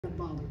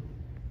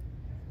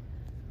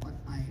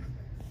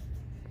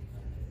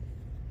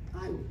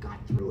I got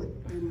through it,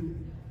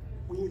 and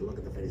when you look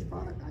at the finished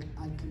product,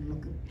 I can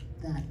look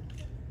at that.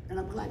 And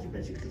I'm glad you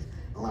mentioned it, because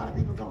a lot of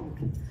people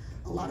don't.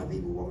 A lot of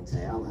people won't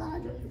say, oh, I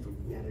know you from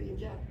Yattering and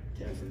Jack,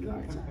 Tales from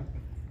Darkside.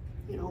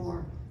 You know,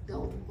 or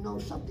they'll know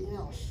something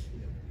else.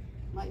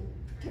 Like,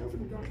 Tales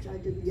from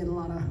Darkside doesn't get a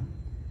lot of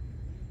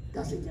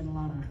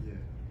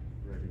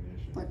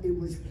recognition. But it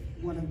was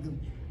one of the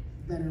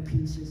better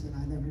pieces that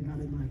I've ever done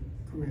in my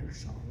career,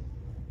 so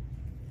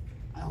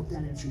I hope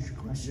that answers your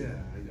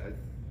question.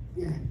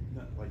 Yeah,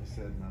 not, like you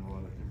said, not a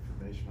lot of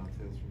information on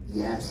Tales from the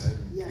Yes, Darkside.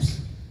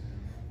 yes.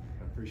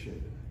 I appreciate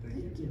it.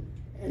 Thank you.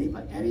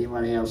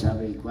 Anybody else have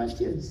any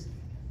questions?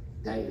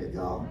 There you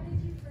go. How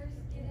did you first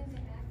get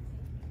into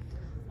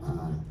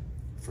acting?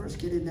 First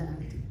get into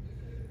acting.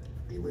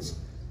 It was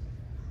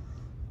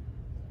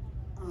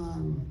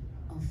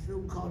a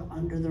film called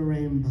Under the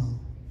Rainbow,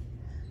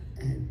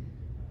 and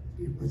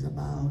it was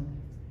about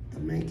the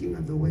making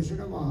of The Wizard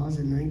of Oz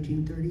in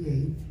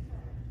 1938,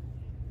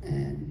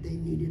 and they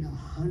needed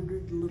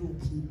 100 little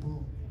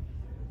people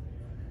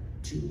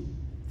to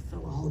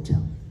fill a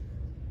hotel.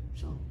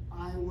 So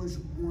I was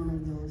one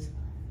of those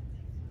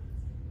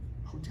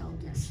hotel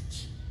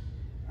guests.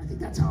 I think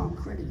that's how I'm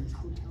credited, as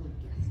hotel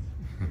guest.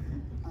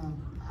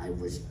 I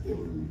was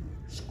in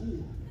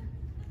school,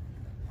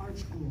 art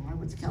school. I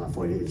went to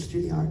California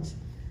Institute of the Arts,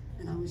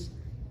 and I was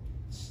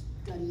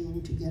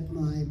studying to get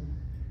my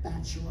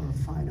Bachelor of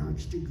Fine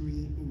Arts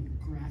degree in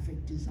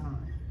graphic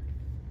design.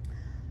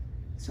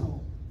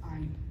 So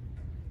I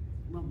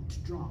loved to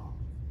draw,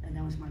 and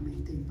that was my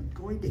main thing. But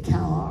going to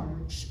Cal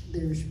Arts,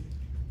 there's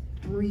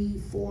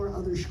 3-4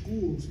 other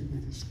schools in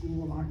there. There's a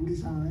School of Art and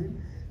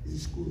Design, there's a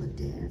School of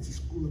Dance, a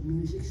School of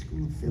Music,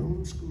 School of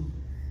Film,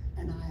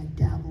 and I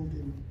dabbled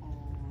in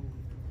all of them.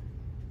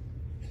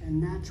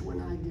 And that's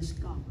when I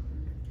discovered,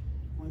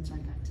 once I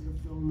got to the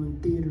film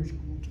and theater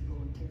school to go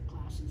and take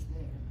classes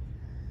there,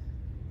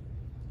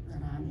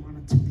 that I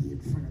wanted to be in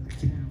front of the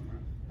camera,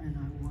 and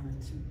I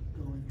wanted to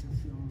go into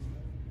film.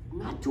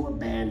 Not to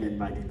abandon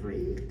my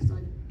degree, because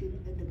I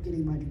didn't end up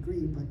getting my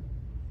degree, but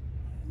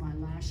my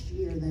last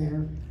year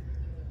there,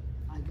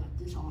 I got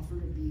this offer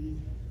to be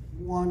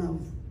one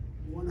of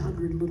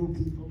 100 little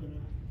people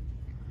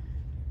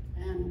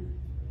and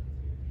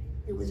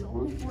it was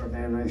only for a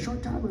very, very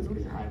short time. I was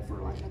only hired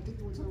for I think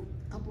it was a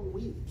couple of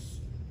weeks,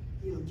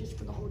 you know, just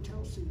for the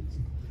hotel scenes.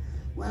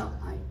 Well,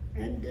 I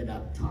ended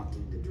up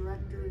talking the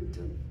director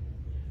into,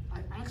 I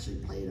actually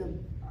played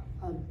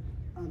a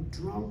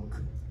drunk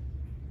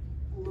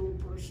little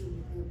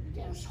person, a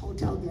guest,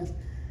 hotel guest,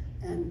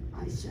 and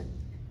I said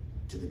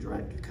to the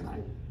director, could I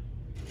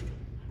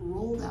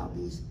roll down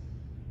these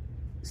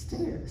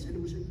stairs? And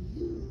it was a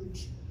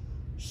huge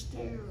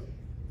stair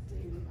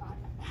thing.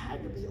 I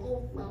had to be,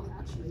 well,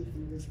 actually,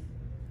 it was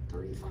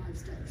 35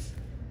 steps.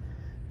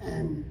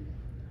 And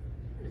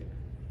it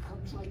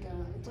comes like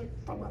it's like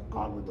from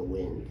Gone with the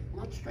Wind,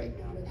 not straight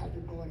down, it had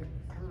to go at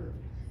a curve.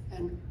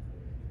 And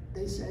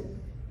they said,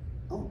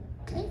 oh,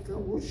 okay, Phil,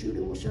 we'll shoot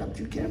it, we'll set up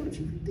 2 cameras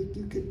if you think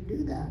you can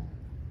do that.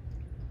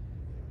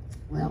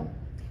 Well,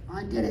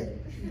 I did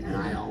it, and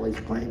I always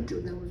claimed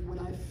to. That was when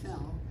I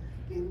fell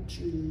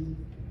into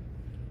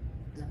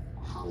the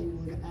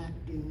Hollywood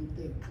acting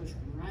thing, because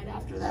right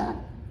after that,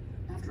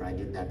 after I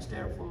did that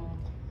stair fall,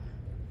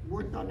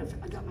 worked on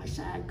I got my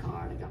SAG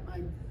card,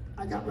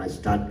 I got my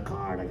stunt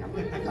card, I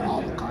got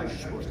all the cards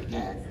you're supposed to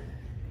get,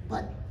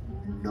 but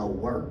no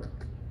work.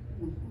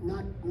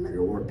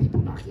 There were people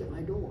knocking at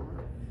my door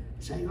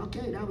saying,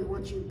 okay, now we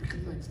want you because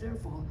of that stair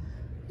fall.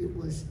 It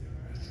was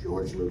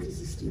George Lucas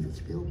and Steven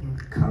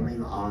Spielberg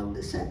coming on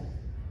the set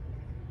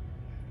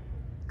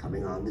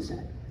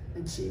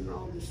and seeing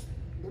all this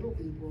little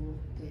people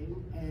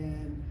thing,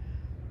 and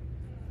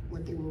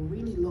what they were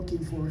really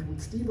looking for,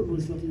 what Steven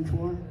was looking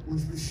for,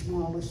 was the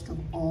smallest of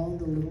all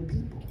the little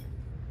people.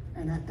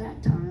 And at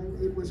that time,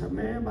 it was a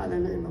man by the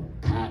name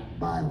of Pat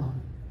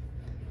Bylon,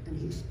 and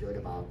he stood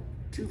about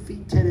 2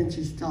 feet 10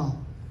 inches tall.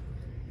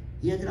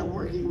 He ended up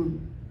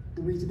working,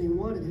 the reason they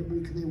wanted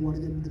him, because they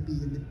wanted him to be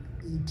in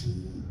the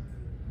E.T.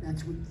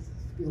 That's what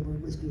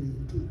Spielberg was doing,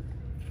 E.T.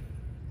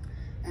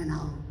 And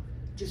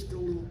just a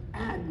little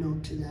add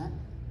note to that,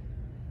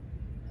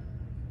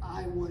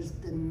 I was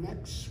the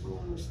next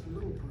smallest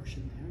little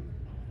person there,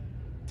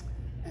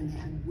 and they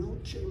had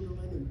Wilt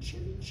Chamberlain and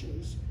Chevy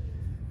Chase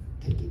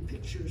taking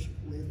pictures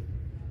with,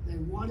 they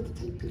wanted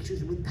to take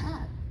pictures with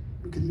Pat,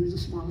 because he was the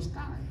smallest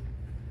guy.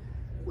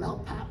 Well,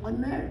 Pat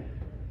wasn't there.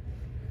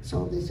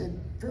 So they said,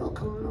 Phil,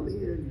 come on over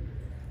here.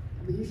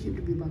 I mean, you seem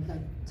to be about that.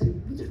 So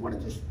we just want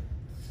to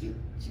see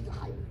the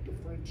height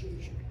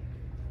differentiation.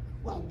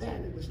 Well,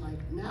 then it was like,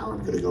 now I'm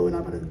going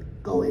to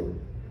go in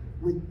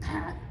with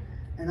Pat,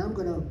 and I'm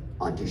going to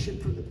audition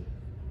for the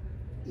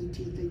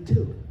E.T. thing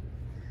too.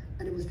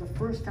 And it was the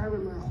first time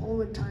in my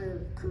whole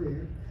entire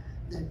career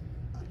that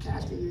a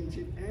casting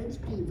agent and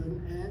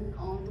Steven and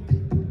all the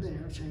people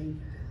there saying,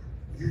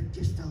 you're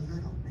just a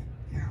little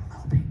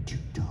bit too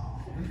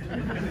tall.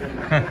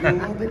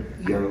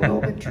 You're a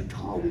little bit too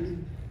tall. We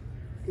need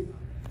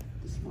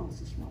the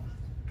smallest.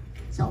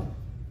 So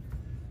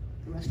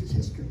the rest is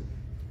history.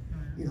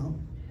 you know.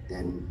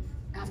 Then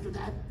after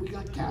that, we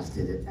got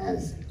casted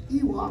as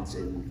Ewoks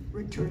in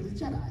Return of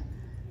the Jedi.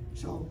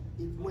 So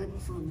it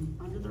went from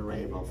Under the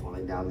Rainbow,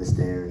 falling down the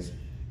stairs,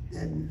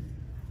 then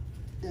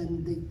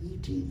the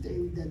E.T.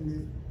 thing, then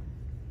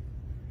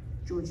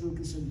the George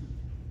Lucas and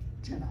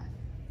Jedi.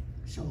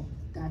 So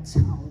that's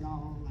how it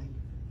all, like,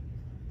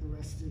 the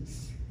rest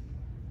is.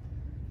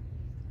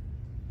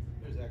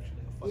 There's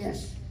actually a funny.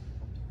 Yes.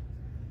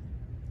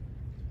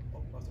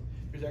 Oh, awesome.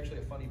 There's actually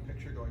a funny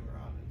picture going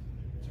around.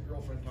 It's a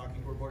girlfriend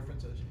talking to her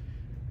boyfriend, says,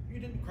 "You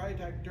didn't cry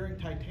during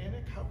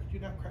Titanic? How could you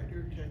not cry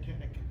during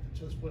Titanic?" It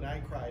says, "When I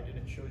cried," and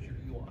it shows your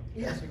Ewok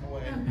dancing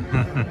away on the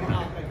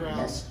ground.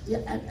 Yes, yeah,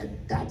 and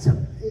that's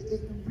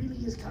it really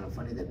is kind of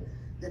funny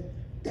that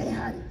they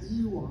had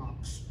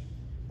Ewoks,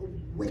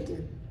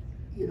 Wicked,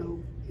 you know,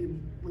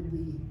 when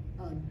we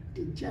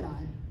did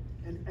Jedi,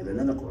 and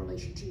another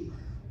correlation too.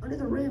 Under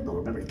the Rainbow,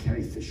 remember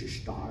Carrie Fisher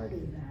starred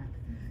in that,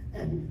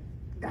 and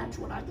that's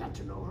when I got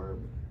to know her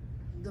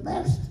the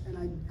best.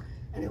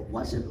 And it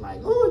wasn't like,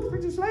 oh, it's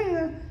Princess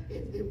Leia.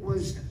 It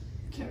was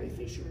Carrie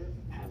Fisher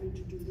having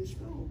to do this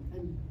film,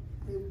 and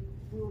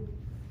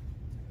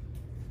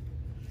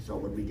so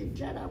when we did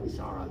Jedi, we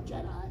saw her on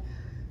Jedi.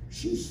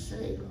 She's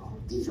saying, "Oh,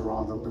 these are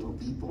all the little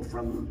people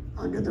from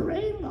Under the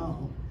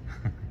Rainbow."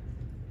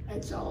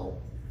 And so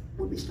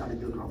when we started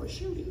doing all the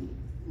shooting,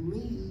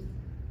 me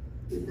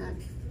in that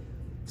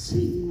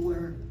scene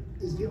where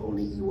is the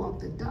only Ewok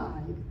that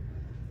died,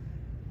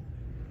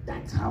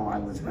 that's how I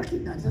was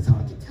recognized. That's how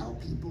I could tell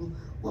people,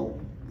 well,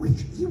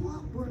 which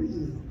Ewok were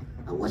you?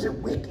 I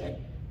wasn't Wicked,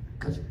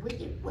 because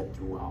Wicked went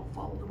through all,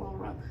 followed them all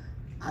around.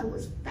 I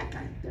was that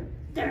guy.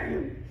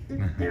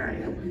 There I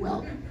am.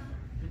 Well,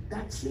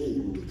 that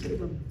scene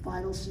became a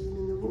vital scene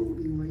in the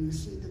movie where you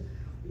see the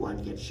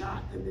one get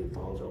shot and then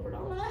falls over. And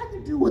all I had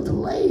to do was to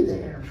lay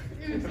there.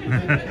 You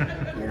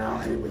know,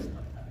 and it was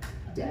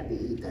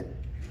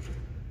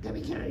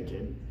Debbie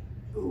Carrington,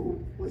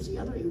 who was the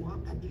other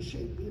Ewok, had to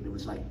shape me, and it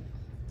was like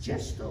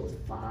just those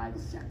 5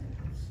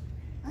 seconds.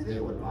 I think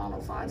it was all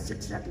of 5,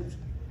 6 seconds.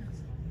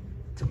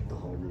 Took the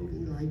whole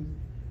movie like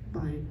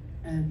by,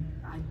 and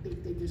I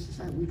think they just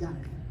decided we got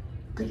it.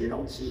 Because you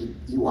don't see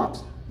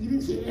Ewoks, you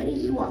didn't see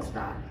any Ewoks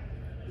die.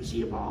 You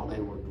see them all, they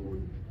were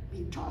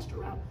being tossed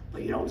around,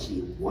 but you don't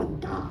see one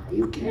die.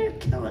 You can't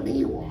kill an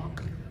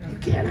Ewok. You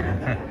can't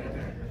have that.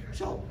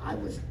 So I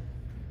was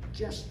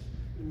just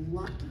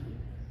lucky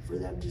for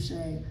them to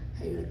say,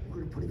 hey, we're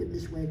going to put it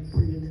this way,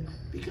 put it in there,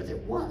 because it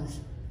was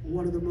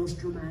one of the most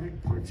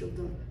dramatic parts of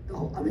the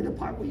whole, I mean, the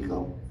part where you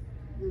go,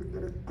 you're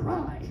going to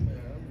cry.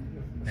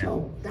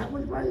 So that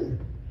was right.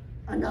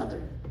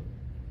 Another,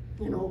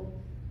 you know,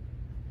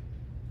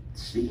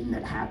 scene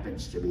that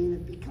happens to me and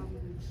it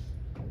becomes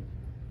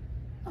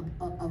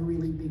a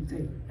really big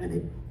thing. And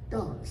it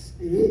does,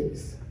 it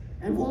is,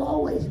 and will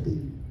always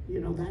be, you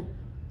know, that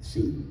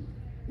scene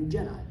in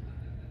Jedi.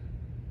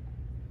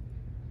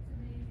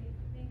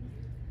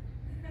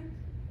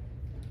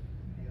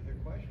 Any other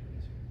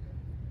questions?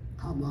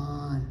 Come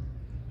on.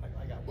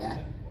 I got one.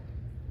 Yeah.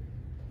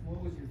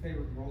 What was your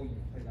favorite role you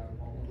played out of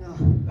all of them?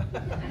 Oh.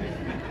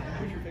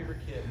 Who's your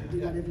favorite kid? Do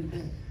that every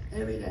day.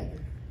 Every day.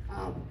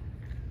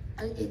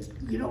 It's,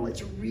 you know,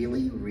 it's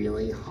really,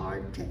 really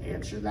hard to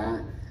answer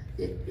that.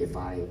 If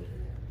I,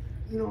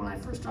 you know, when I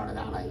first started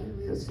out,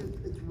 it's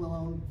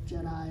Willow,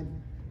 Jedi,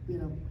 you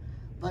know,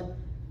 but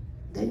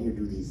then you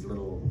do these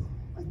little,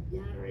 like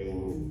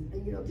Yattering,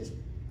 and you know, just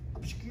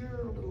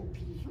obscure little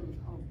pieces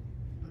of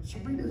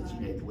Sabrina the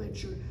Teenage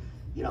Witch, or,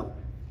 you know,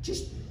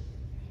 just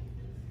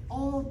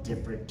all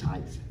different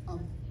types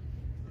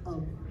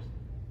of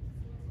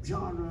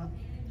genre,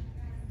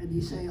 and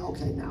you say,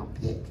 okay, now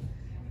pick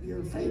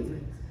your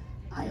favorite.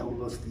 I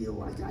almost feel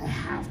like I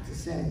have to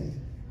say,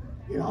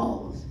 you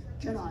know,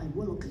 Jedi,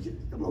 Willow, because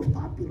it's the most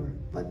popular,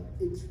 but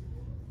it's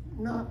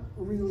not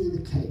really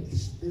the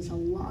case. There's a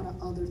lot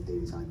of other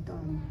things I've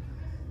done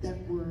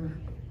that were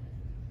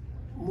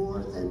more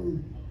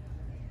than,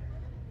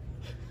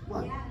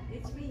 what? Yeah,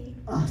 it's me.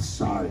 Oh,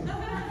 sorry.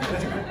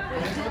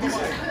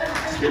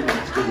 Excuse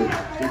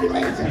me,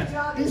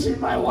 Lisa. This is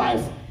my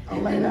wife,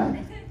 Elena.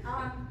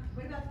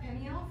 What about the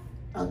penny elf?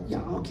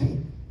 Yeah, okay.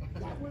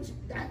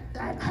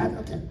 That had,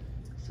 okay.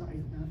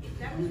 Sorry.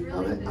 That was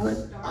really the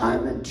start.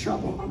 I'm in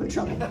trouble. I'm in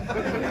trouble.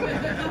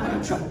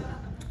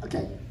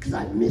 Okay, because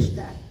I missed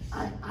that.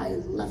 I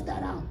left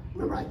that out.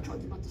 Remember I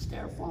told you about the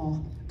stair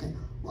fall? Okay,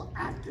 well,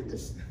 after the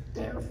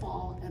stair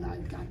fall, and I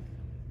got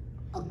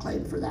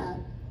acclaim for that,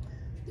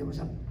 there was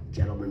a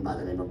gentleman by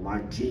the name of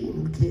Mark Jean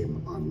who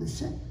came on the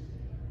set.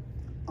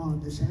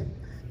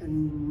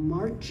 And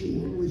Mark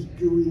Jean was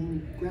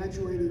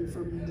graduating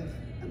from the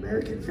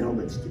American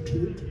Film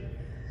Institute,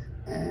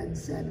 and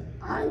said,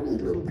 I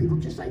need little people,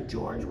 just like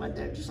George went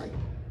there, just like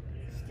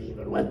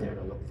Stephen went there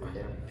to look for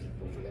their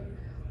people for them.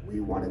 We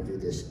want to do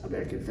this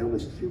American Film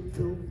Institute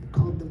film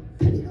called The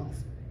Penny Elf.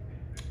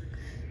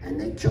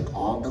 And they took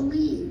all the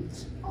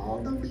leads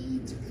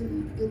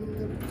in the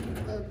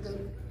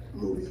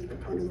movie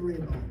Under the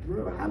Rainbow.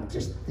 Remember, I'm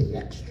just the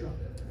extra.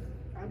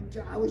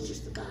 I was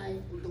just the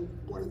guy,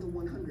 one of the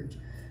 100s.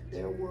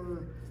 There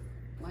were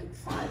like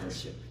 5 or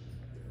 6.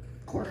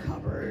 Cork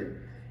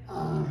Hubbard,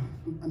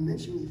 I'm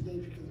mentioning these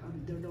names because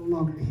they're no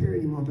longer here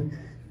anymore, but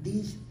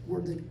these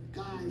were the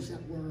guys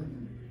that were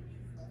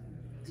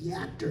the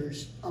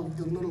actors of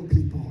the little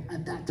people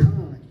at that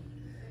time.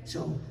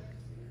 So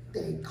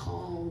they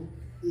called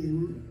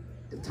in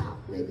the top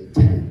maybe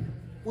 10.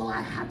 Well,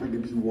 I happened to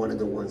be one of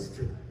the ones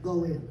to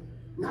go in.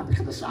 Not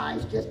because of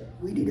size, just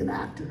we need an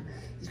actor.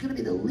 He's gonna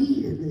be the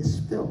lead in this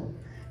film.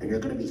 And you're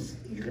gonna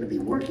be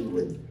working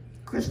with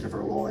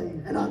Christopher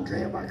Lloyd and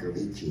Andrea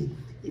Marcovici.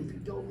 If you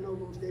don't know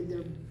those names,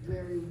 they're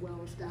very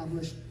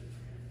well-established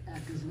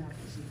actors and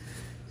actresses.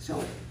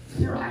 So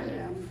here I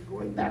am,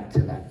 going back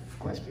to that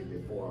question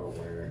before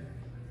where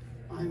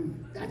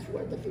that's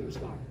where the film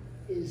started,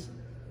 is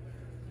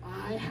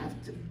I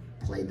have to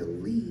play the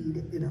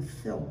lead in a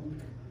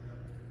film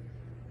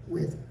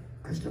with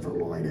Christopher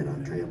Lloyd and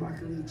Andrea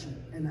Marcovici.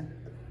 And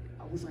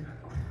I was like,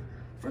 oh.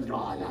 First of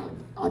all, I got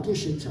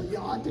audition. So you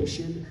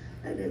audition,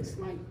 and it's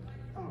like,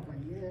 oh my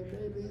yeah,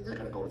 maybe they're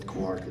gonna go with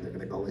Cork, and they're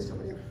gonna go with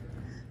somebody else.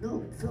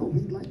 No, Phil,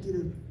 we'd like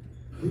you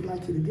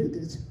to do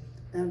this.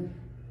 And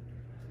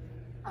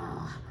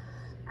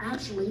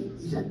actually,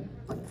 he said,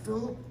 but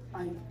Phil,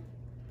 I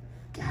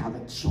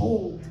haven't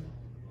sold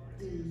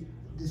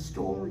the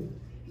story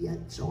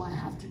yet, so I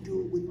have to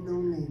do it with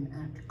no-name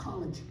actor,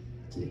 college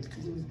kids,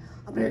 because it was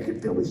American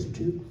Film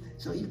Institute,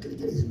 so he could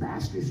get his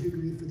master's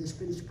degree for this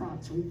finished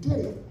product. So he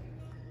did it.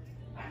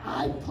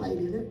 I played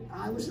in it.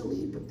 I was the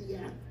lead, but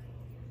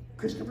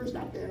Christopher's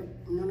not there.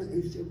 None of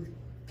these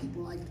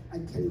people, I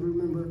can't even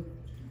remember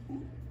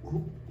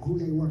who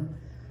they were.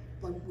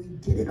 But we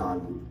did it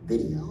on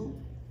video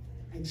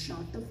and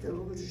shot the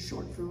film. It was a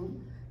short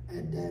film.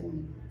 And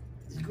then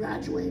he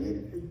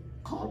graduated and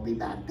called me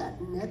back that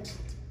next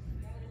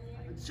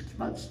 6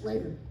 months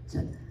later.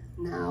 Said,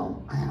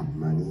 now I have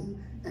money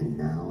and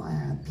now I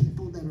have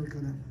people that are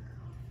gonna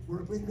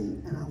work with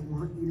me and I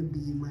want you to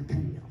be my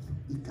penny elf.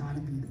 You gotta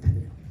be the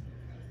penny elf.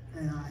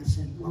 And I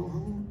said, well,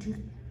 who do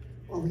you?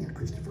 Oh yeah,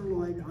 Christopher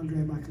Lloyd,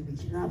 Andrea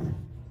Marcovici. And I'm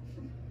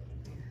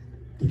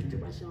thinking to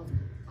myself,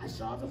 I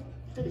saw the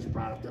finished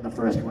product of the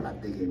first one, I'm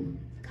thinking,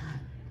 God,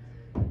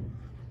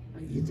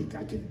 you think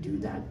I can do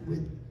that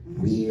with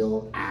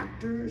real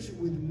actors,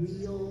 with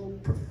real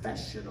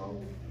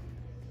professional,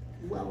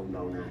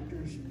 well-known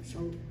actors?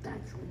 So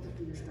that's what the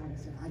thing started.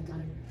 I said,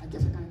 I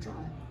guess I gotta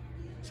try it.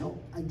 So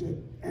I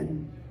did,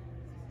 and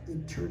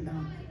it turned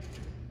out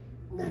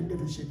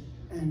magnificent.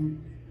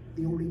 And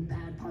the only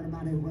bad part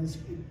about it was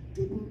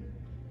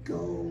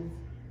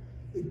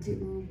it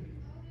didn't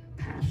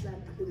pass that.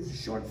 It was a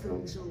short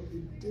film, so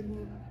it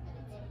didn't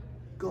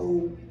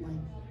go like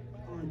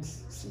on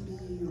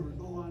CD or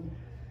go on.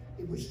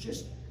 It was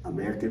just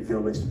American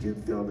Film Institute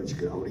film, and you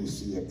could only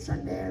see it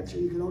Sundance, or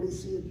you could only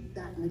see it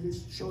that, and they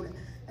just showed it.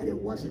 And it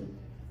wasn't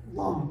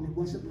long. It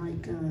wasn't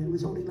like, it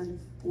was only like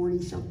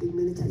 40-something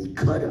minutes, and he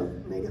could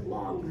have made it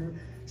longer,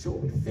 so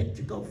it would fit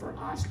to go for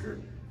Oscar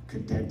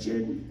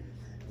contention,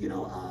 you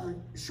know,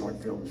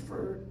 short films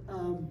for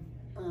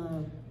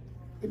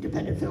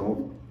independent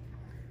film.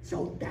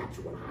 So that's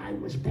what I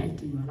was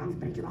banking on. I was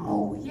banking,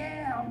 oh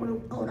yeah, I'm gonna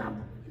go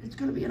down, it's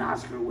gonna be an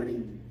Oscar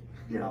winning,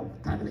 you know,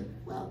 type of thing.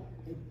 Well,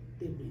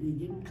 he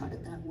didn't cut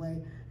it that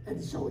way. And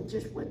so it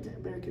just went to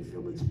American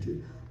Film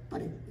Institute.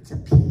 But it's a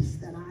piece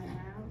that I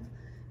have.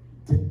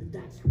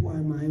 That's why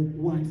my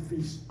wife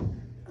is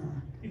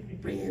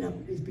bringing it up,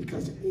 is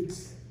because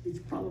it's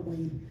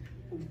probably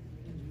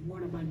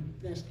one of my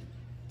best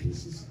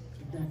pieces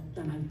that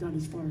I've done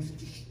as far as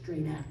just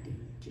straight acting,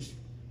 just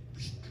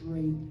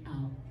straight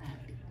out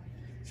acting.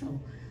 So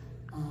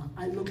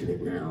I look at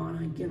it now and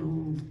I get a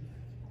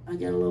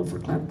little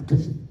verklempt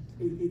because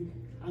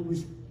I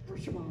was,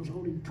 first of all, I was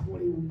only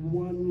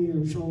 21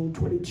 years old,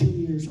 22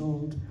 years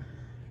old,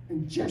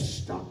 and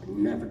just stopped,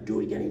 never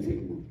doing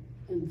anything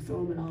in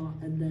film at all,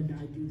 and then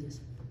I do this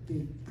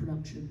big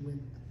production with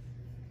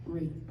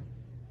great,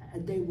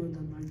 and they were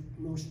the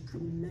most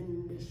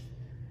tremendous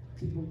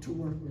people to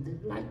work with,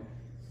 it, like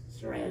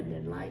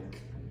Sarandon,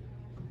 like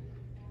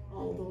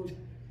all those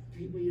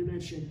people you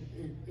mentioned.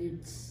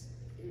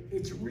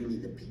 It's really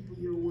the people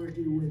you're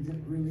working with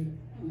that really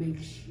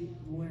makes you,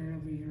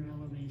 wherever your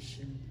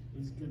elevation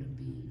is gonna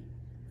be,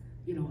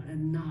 you know,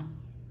 and not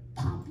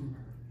popular.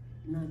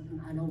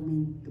 I don't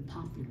mean the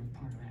popular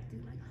part of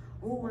acting, like,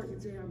 oh, I can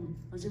say I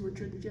was in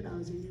Return of the Jedi, I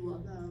was in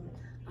Ewok.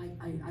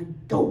 I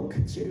don't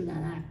consider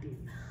that acting.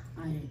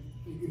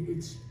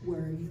 It's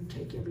where you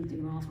take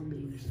everything off of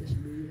me, it's just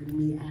me, and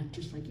me act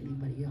just like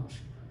anybody else.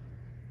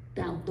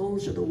 Now,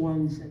 those are the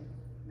ones that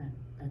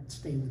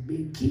stay with me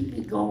and keep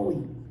me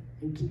going,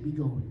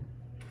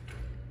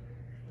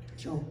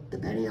 So, the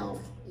Penny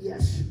Elf,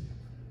 yes,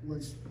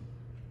 was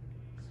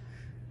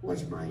my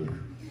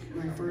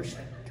first. I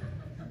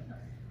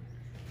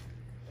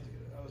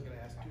was going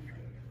to ask you,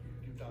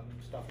 you've done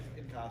stuff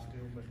in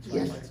costume and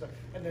Yes. stuff,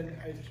 and then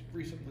I just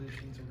recently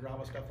seen some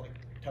drama stuff like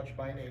Touched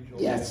by an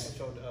Angel, Yes.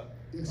 episode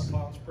Yes. A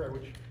Clown's Prayer,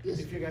 which Yes.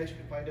 if you guys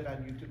can find it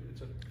on YouTube,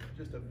 it's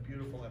just a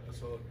beautiful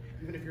episode,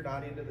 even if you're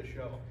not into the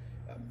show.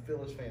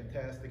 Phil is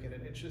fantastic, and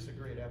it's just a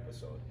great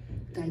episode.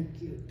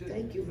 Thank you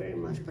very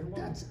much. But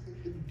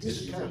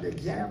this is an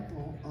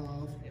example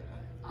of,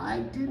 I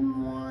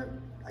didn't want,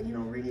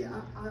 really,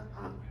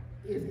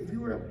 if you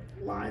were to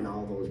line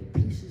all those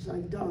pieces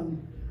I've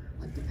done,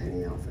 like the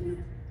Penny Elf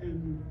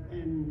and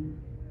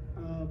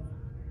the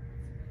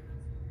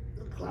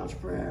Cloud's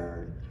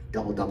Prayer,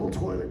 Double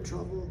Toilet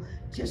Trouble,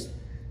 just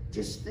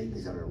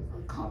things that are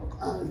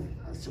comical.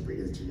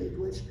 Sabrina the Teenage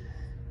Witch,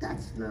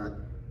 that's not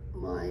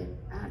my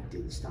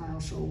acting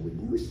style. So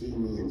when you see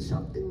me in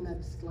something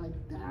that's like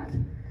that,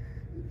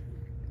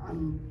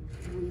 I'm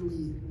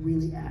really,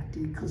 really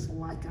acting, because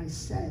like I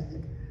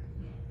said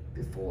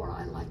before,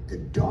 I like the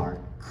dark,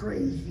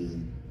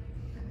 crazy,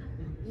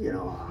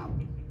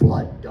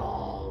 blood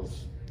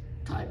dolls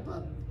type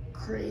of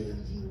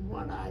crazy,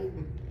 one-eyed,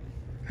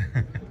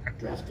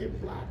 dressed in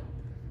black,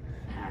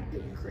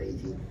 acting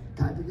crazy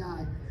type of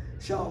guy.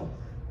 So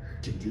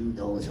to do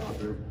those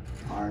other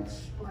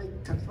parts, like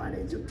Touch by an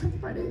Angel was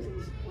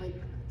like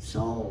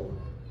so,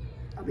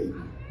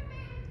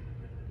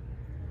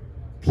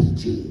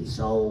 PG,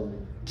 so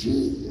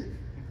G,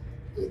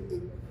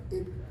 it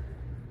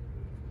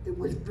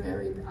was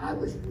I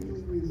was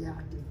really, really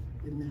active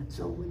in that.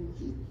 So when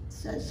he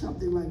says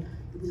something like,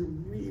 it was a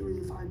really,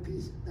 really fine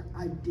piece, that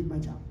I did my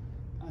job.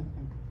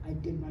 I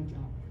did my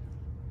job.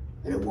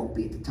 And it won't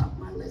be at the top of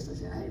my list. I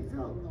said, hey,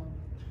 Phil,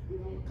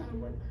 kind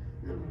of what,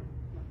 no.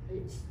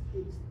 It's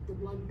the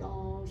blood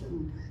dolls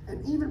and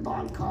even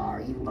Von Carr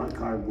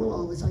and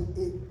Willow. It's like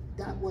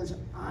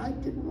I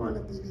didn't want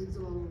to be these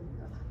little.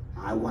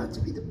 I wanted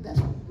to be the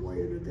best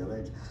warrior in the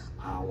village.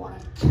 I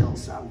want to kill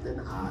something.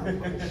 I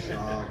want to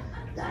show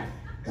that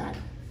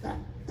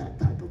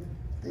type of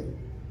thing.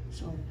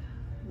 So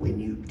when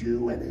you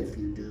do, and if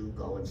you do,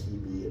 go and see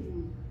me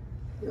in,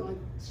 like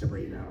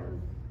Sabrina or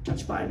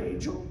Touched by an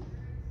Angel.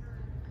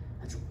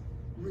 That's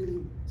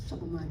really some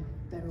of my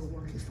better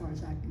work as far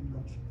as acting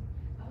goes.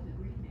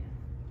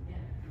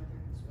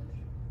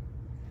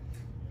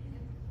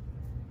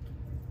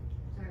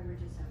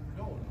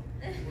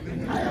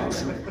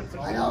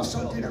 I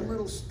also did a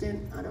little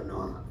stint. I don't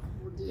know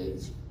what the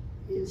age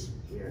is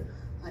here.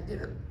 I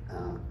did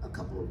a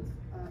couple of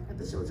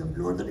episodes of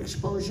Northern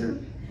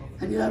Exposure.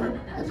 Has anybody?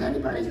 That's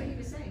what you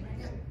were saying,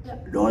 right? Yeah,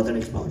 Northern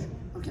Exposure.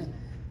 Okay.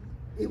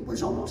 It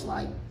was almost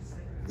like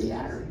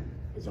Yattering.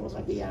 It's almost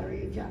like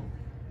Yattering and Jack,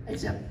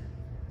 except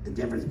the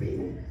difference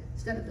being,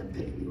 instead of them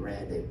painting me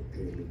red, they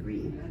painted me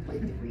green. I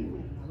played the green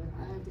man.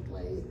 I had to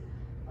play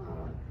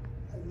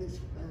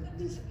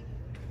this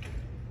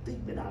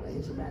figment out of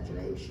his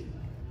imagination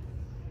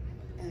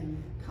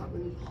and come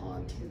and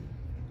haunt him.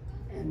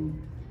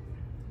 And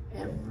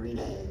every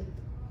day,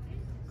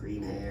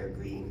 green hair,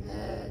 green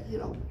head,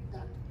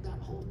 that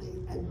whole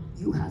thing. And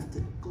you have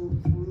to go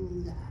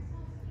through that.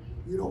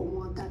 You don't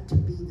want that to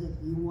be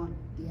you want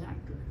the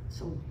actor.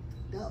 So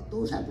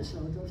those two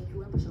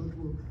episodes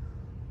were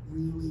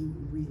really,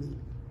 really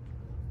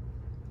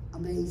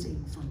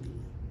amazing for me.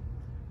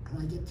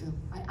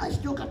 I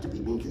still got to be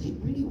mean, because he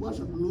really was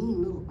a mean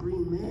little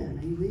green man.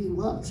 He really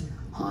was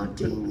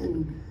haunting,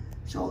 and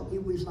so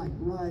it was like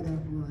right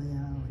up my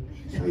alley.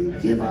 So you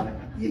give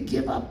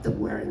up the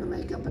wearing the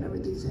makeup and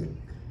everything.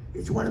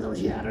 It's one of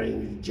those Yattering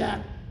and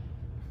Jack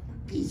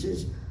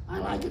pieces. I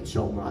like it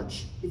so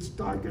much. It's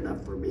dark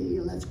enough for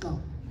me. Let's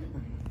go.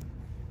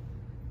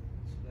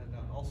 And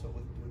also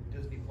with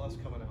Disney Plus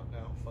coming out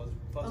now,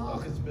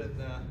 Fuzzbucket's been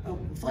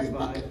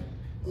Fuzzbucket.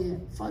 Yeah,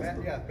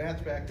 Fuzzbucket. Yeah,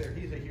 Matt's back there.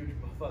 He's a huge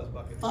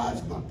Fuzzbucket.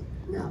 Fuzzbucket.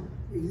 Now,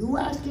 you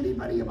ask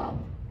anybody about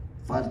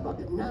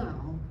Fuzzbucket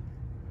now,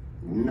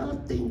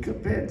 nothing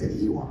compared to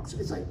the Ewoks.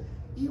 It's like,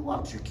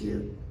 Ewoks are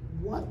cute.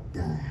 What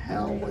the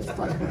hell was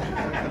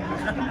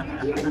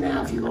Fuzzbucket? Even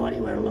now, if you go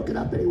anywhere and look it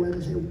up anywhere,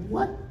 they say,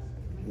 what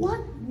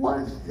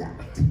was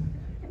that?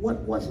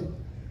 What was it?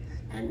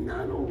 And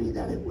not only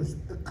that,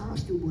 the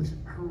costume was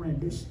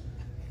horrendous,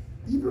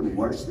 even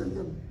worse than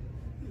the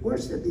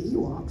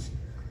Ewoks.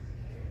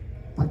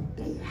 But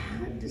they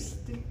had to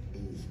stick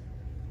these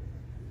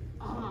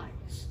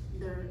eyes.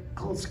 They're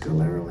called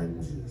sclera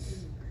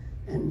lenses,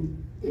 and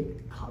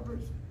it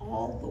covers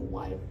all the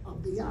white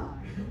of the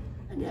eye.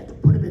 And you had to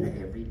put them in it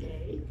every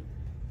day.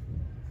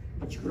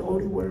 But you could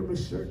only wear them a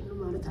certain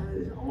amount of time.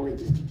 It was only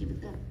just to give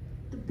it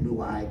the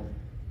blue-eyed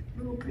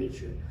little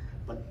creature.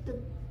 But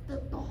the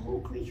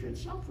whole creature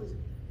itself was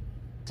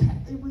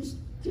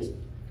just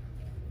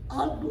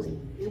ugly.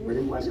 It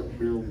really wasn't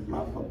real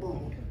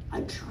lovable.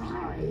 I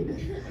tried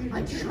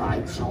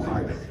so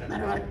hard.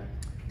 Matter of fact,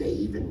 they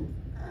even,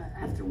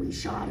 after we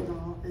shot it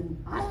all, and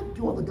I had to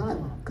do all the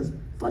dialogue, because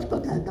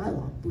Fuzzbucket had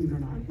dialogue, believe it or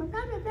not.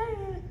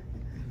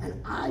 And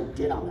I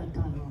did all that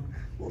dialogue.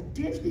 Well,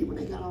 Disney, when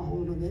they got a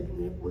hold of it, and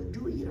they were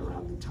doing it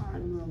around the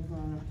time of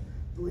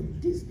when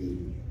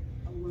Disney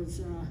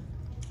was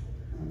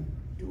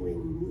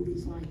doing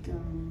movies like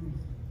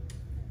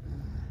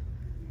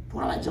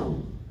Twilight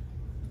Zone.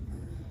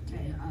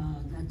 Okay,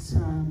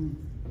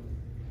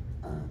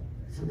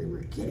 so they were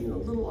getting a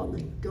little on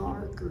the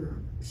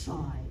darker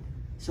side.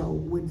 So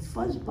when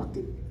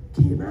Fuzzbucket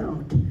came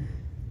out,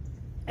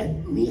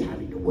 and me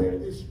having to wear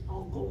this this,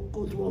 I'll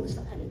go through all this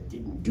stuff, and it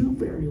didn't do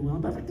very well.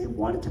 But in fact, they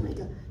wanted to make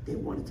a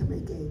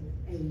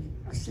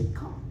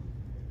sitcom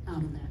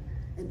out of that.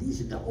 And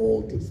these are the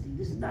old Disney.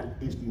 This is not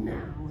Disney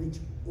now, it's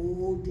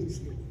old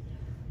Disney.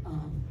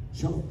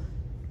 So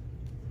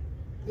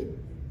it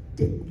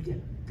didn't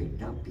get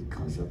picked up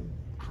because of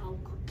how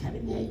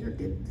Kevin Yeager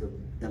did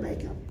the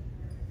makeup.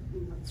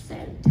 It's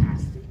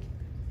fantastic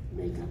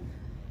makeup,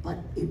 but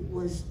it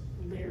was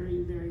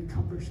very, very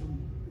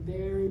cumbersome.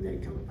 Very, very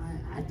cumbersome.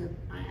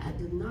 I had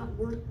to not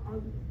work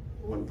on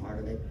one part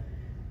of it,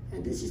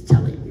 and this is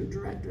telling your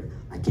director,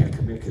 I can't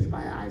come in because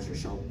my eyes are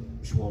so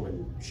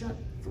swollen shut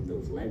from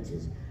those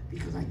lenses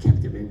because I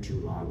kept them in too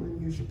long, and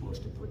you're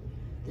supposed to put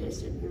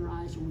this in your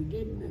eyes, and we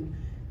didn't,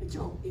 and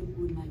so it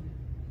would like,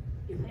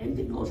 if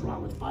anything goes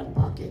wrong with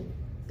Fuzzbucket,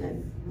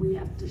 then we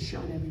have to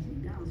shut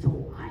everything down.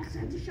 So I actually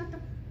had to shut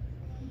them.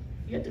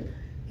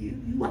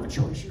 You have a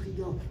choice. You can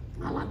go,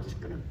 well, I'm just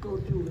gonna go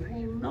through it.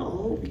 Well,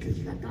 no, because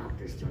you got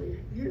doctors telling you,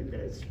 you're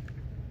gonna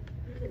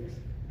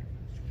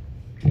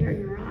tear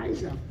your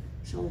eyes up.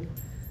 So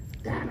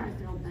that I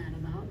felt bad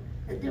about.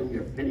 And then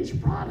your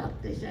finished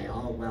product, they say,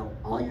 oh, well,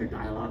 all your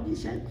dialogue, you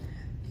said,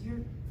 your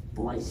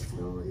voice,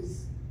 Phil,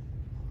 it's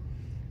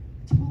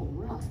all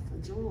rough,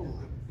 it's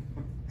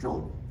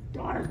all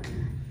dark.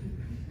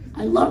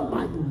 I love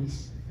my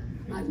voice.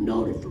 I've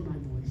known it for my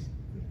voice.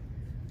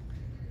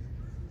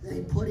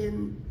 They put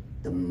in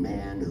the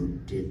man who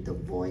did the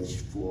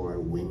voice for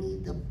Winnie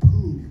the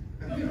Pooh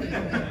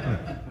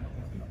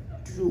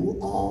through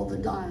all the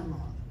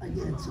dialogue.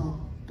 Again, so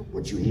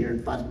what you hear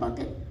in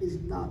Fuzzbucket is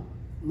not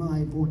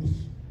my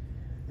voice.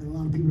 And a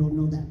lot of people don't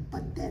know that.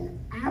 But then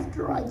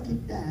after I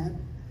did that,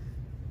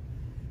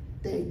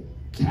 they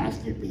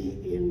casted me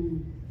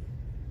in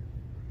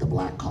the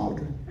Black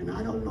Cauldron. And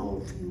I don't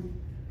know if you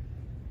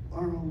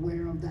are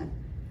aware of that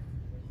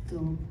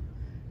film,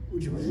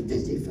 which was a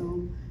Disney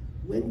film,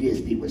 when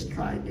Disney was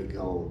trying to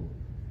go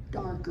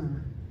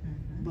darker,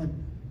 but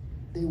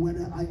they went,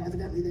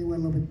 evidently they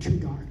went a little bit too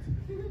dark.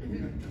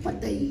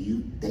 But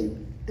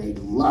they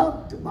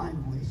loved my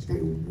voice.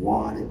 They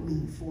wanted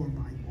me for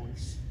my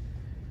voice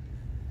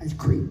as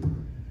Creeper.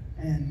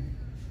 And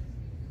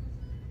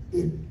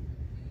it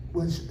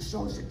was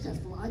so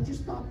successful. I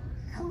just thought,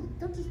 hell,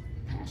 they'll just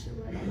pass it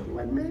right on.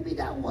 And maybe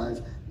that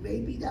was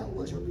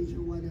a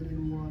reason why they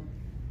didn't want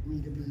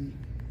me to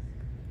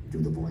do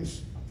the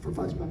voice for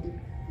Fuzzbucket,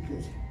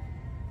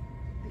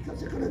 because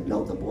they're gonna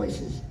know the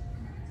voice is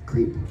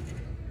Creeper.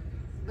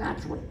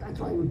 That's why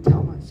I would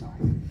tell myself.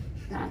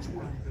 That's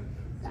why.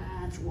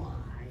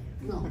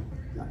 No.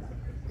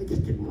 They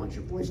just didn't want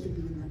your voice to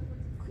be in that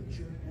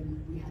creature,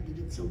 and we had to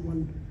get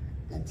someone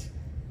that's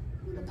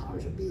with the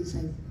powers of being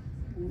say,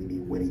 we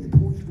need Winnie the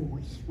Pooh's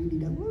voice. We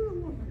need a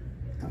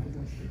type of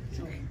voice.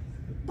 So,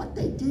 but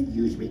they did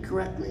use me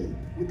correctly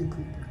with the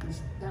Creeper,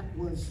 because that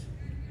was,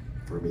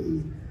 for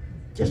me,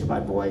 just my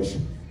voice,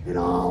 and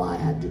all I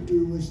had to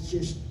do was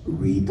just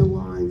read the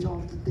lines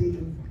off the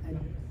thing, and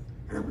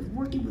I was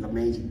working with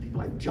amazing people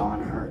like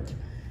John Hurt.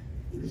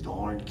 He was the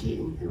Orange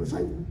King. It was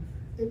like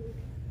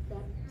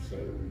that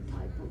same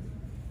type of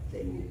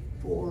thing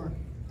for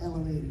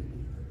elevating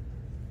me.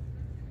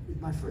 It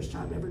was my first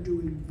time ever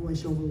doing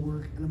voiceover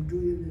work, and I'm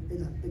doing it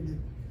in the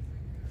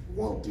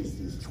Walt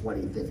Disney's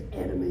 25th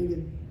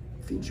animated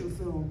feature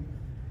film,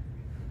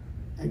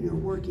 and you're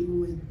working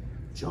with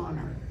John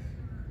Hurt.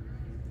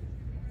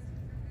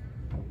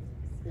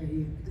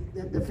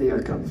 The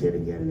fear comes in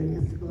again, and then you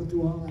have to go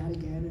through all that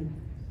again.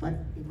 But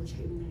it was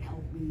him that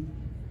helped me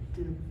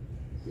do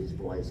his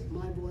voice,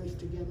 my voice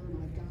together.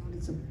 My God,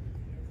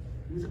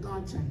 it was a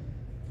godsend.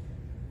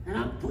 And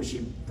I'm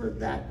pushing for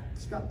that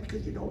stuff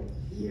because you don't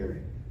hear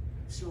it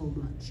so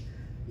much.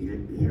 You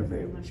didn't hear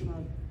very much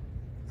about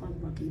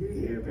Fuzzbucket. You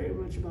didn't hear very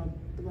much about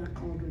the Black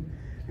Cauldron.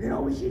 And it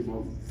always seems,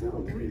 well,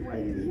 Phil, the reason why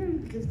you didn't hear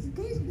it because it's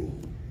Disney.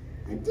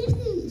 And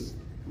Disney's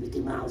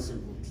Mickey Mouse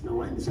and Snow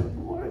White and the Seven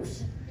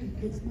Dwarfs.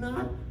 It's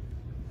not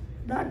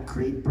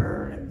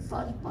Creeper and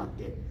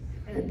Fuzzbucket,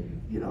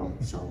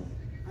 and so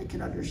I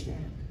can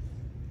understand.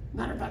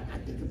 Matter of fact, I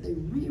think if they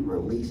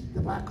re-released the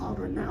Black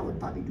Cauldron now, it would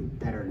probably do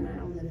better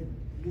now than it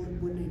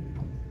would when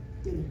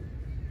they did it,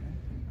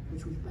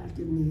 which was back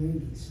in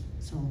the 80s.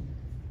 So,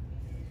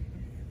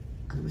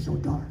 because it was so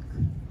dark,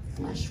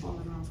 flesh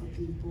falling off of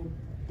people,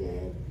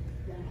 dead,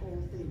 that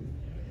whole thing.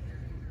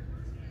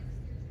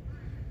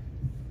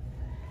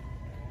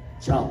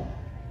 So,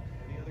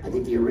 I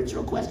think the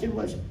original question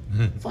was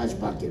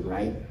Fuzzbucket,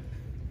 right?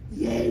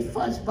 Yay,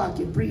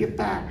 Fuzzbucket, bring it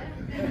back.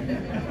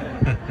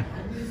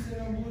 Release it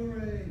on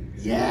Blu-ray.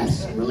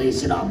 Yes,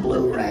 release it on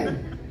Blu-ray.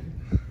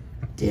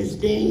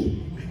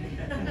 Disney.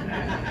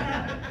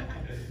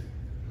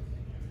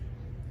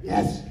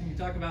 Yes? Can you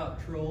talk about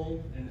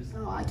Troll and his...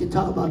 No, I can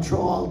talk about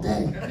Troll all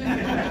day.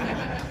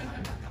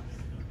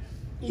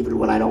 Even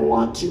when I don't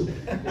want to.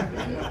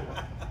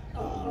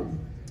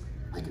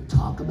 I can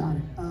talk about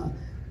it.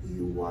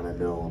 You want to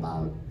know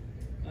about...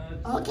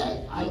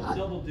 okay.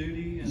 Double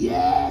duty. And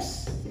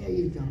yes, there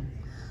you go.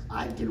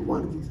 I did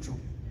one with Troll.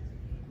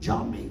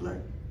 John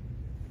Migler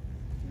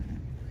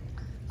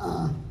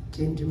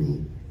came to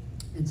me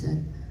and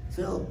said,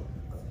 Phil,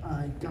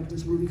 I got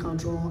this movie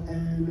control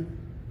and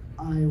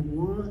I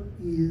want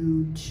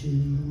you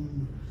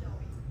to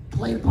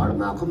play the part of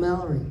Malcolm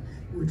Mallory,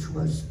 which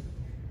was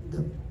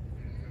the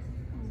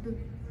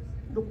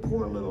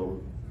poor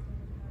little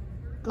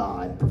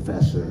guy,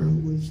 professor,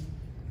 who was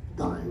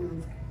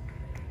dying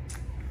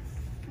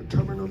of a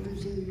terminal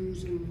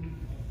disease. And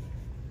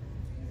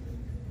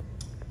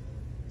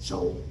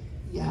so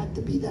you had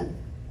to be that.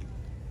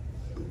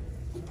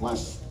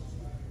 Plus,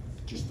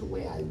 just the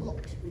way I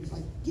looked, it was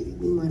like giving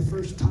me my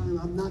first time.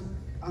 I'm not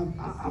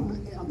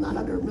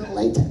under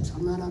latex.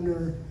 I'm not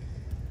under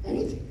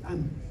anything.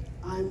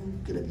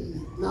 I'm gonna be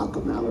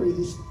Malcolm Mallory,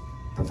 this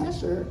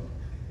professor,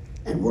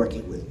 and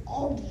working with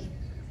all these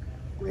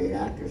great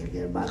actors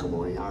again: Michael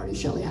Moriarty,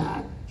 Shelley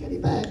Hack, Jenny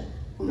Beck,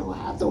 Noah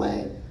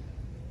Hathaway,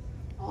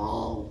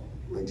 all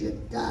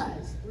legit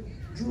guys.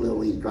 Julia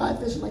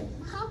Louis-Dreyfus. Like,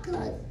 how could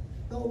I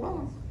go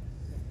wrong?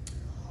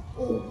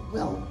 Oh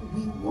well,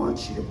 we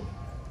want you to.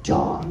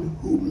 John,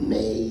 who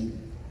made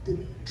the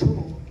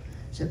troll,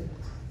 said,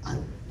 I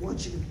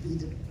want you to be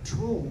the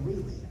troll,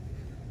 really.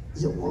 He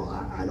said, well,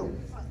 I don't,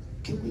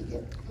 can we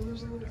get another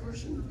little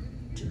person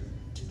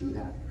to do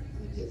that?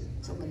 We get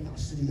somebody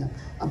else to do that.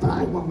 But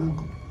I want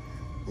Malcolm.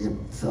 He said,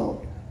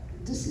 Phil,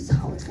 this is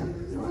how it's gonna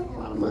be. You don't have a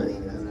lot of money.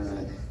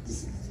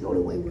 This is the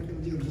only way we're gonna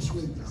be able to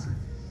swing this.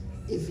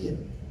 If you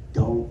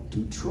don't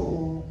do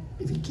troll,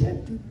 if you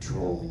can't do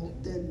troll,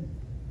 then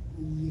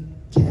you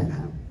can't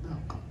have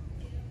Malcolm.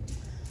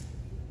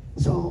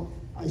 So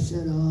I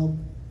said,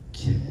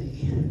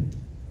 okay,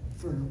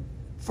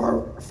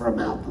 for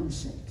Malcolm's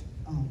sake,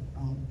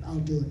 I'll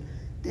do it.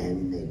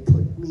 Then they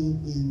put me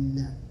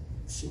in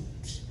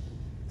suits,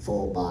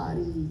 full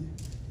body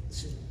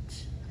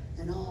suits,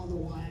 and all the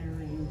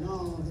wiring, and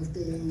all the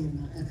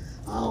thing, and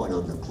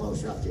on the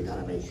close-ups, you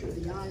gotta make sure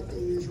the eye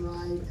thing is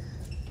right.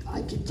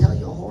 I could tell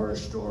you horror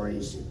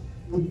stories that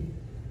would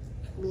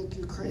make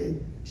you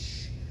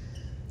cringe.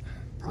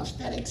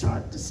 Prosthetics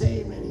aren't the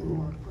same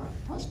anymore.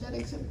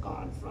 Prosthetics have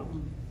gone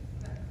from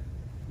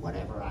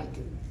whatever I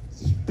could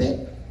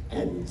spit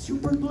and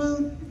super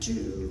glue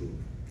to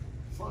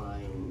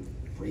fine,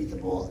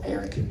 breathable,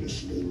 air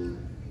conditioning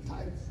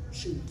type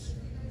suits.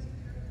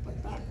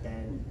 But back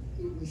then,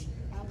 it was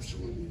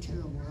absolutely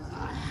terrible.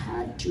 I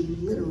had to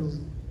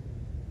literally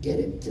get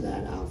into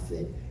that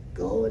outfit,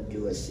 go and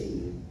do a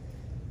scene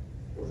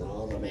with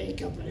all the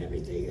makeup and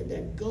everything, and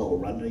then go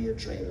run to your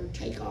trailer,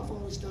 take off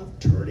all the stuff,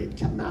 turn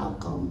into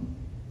Malcolm,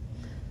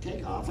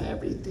 take off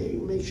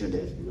everything, make sure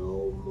there's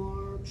no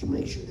marks,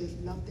 make sure there's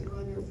nothing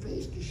on your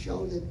face to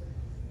show that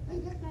I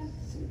got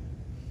nothing.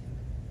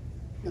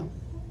 No.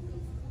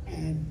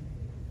 And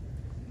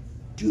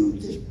do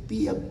this,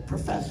 be a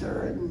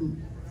professor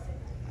and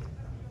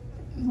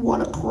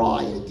want to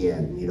cry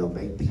again,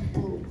 make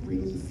people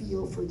really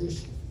feel for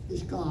this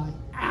guy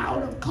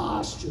out of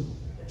costume.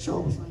 So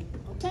it was like,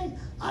 okay,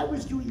 I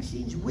was doing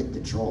scenes with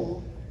the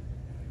troll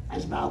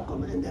as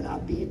Malcolm, and then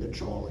I'd be in the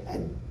troll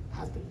and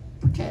have to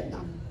pretend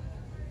I'm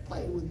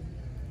playing with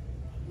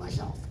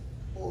myself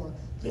or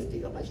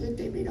lifting up myself.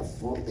 They made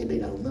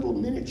a little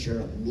miniature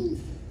of me,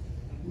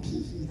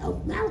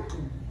 of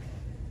Malcolm.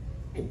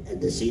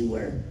 And the scene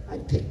where I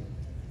pick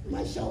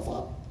myself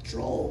up,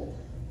 troll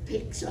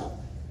picks up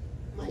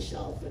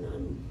myself, and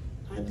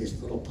I'm this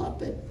little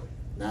puppet.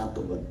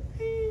 Malcolm would,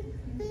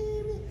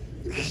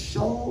 it was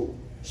so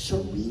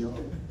surreal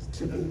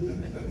to me.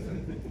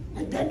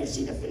 And then to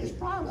see the finished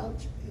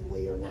product,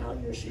 where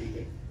you're seeing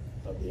it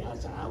from the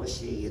outside. I was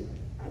seeing it,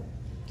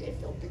 okay,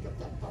 Phil, pick up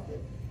that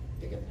puppet,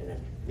 pick up, and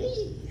that's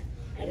me.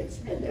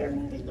 And they're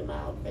moving them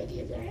out, making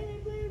it,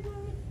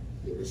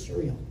 it was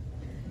surreal.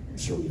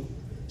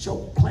 So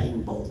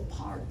playing both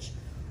parts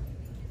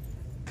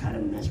kind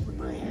of messed with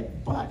my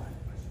head, but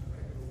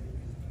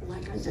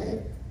like I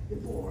said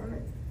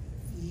before,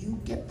 you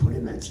get put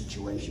in that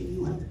situation,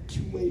 you have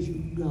two ways you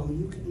can go.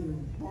 You can either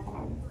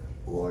bomb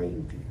or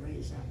you can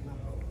raise that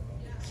level.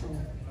 So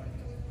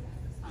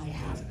I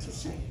have to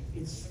say,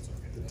 it's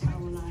the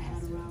talent I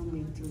had around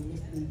me to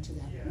lift me to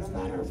that, no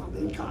matter if I'm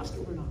in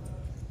costume or not.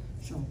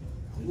 So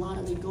a lot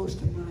of it goes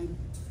to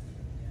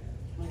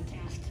my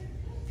cast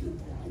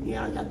people. And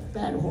yeah, I got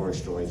bad horror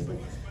stories, but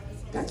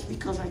that's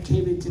because I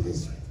came into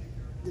this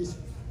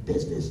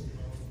business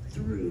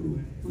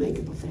through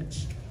makeup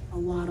effects. A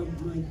lot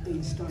of my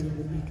things started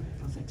with makeup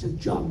effects. So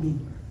John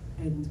Beaver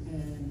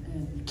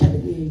and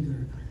Kevin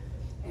Yeager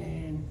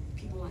and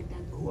people like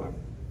that who are,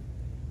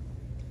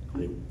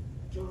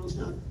 John's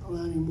not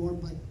around anymore,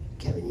 but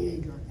Kevin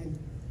Yeager. And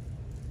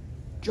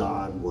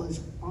John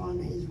was on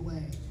his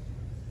way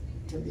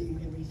to being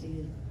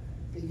everything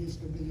as big as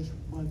the biggest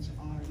ones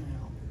are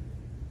now.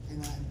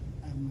 And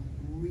I'm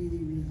really,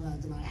 really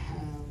glad that I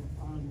have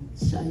on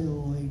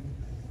celluloid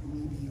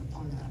me being a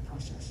part of that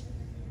process.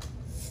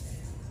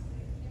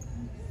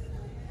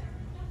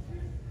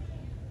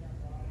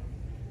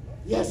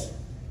 Yes?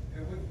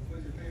 And what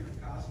was your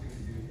favorite costume to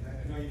do?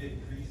 I know you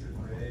did Grease or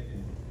Greg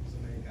and so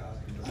many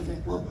costumes.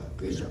 Okay, well,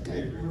 Grease,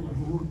 okay.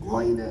 We're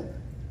going to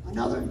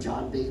another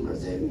John Beagler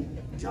thing.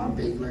 John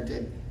Beagler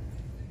did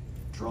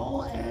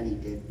Troll and he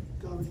did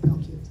Garbage Pail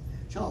Kids.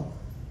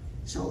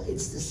 So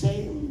it's the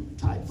same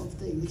type of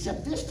thing,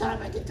 except this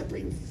time I get to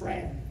bring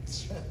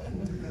friends.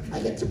 I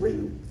get to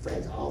bring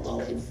friends,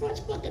 although in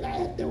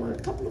Fuzzbucket there were a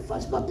couple of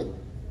Fuzzbucket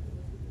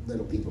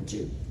little people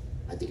too.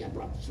 I think I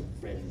brought some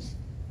friends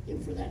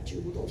in for that too,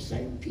 with those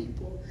same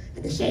people,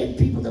 and the same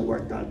people that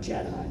worked on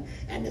Jedi,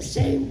 and the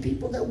same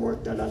people that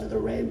worked on Under the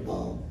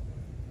Rainbow.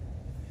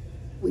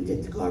 We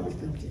did the Garbage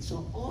Pail Kids.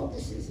 So all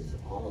this is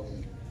all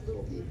these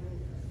little people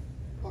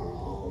are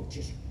all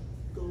just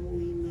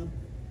going up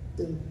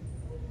the,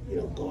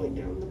 going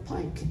down the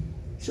pike.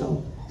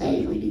 So,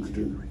 hey, we need to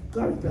do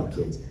Garbage Pail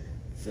Kids.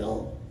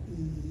 Phil,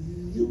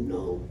 you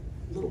know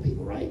little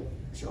people, right?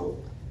 So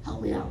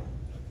help me out.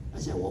 I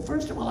said, well,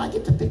 first of all, I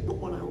get to pick the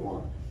one I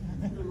want.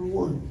 Number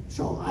one.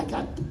 So I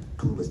got the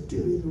coolest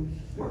dude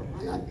in the world.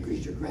 I got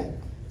Greaser Greg.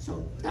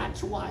 So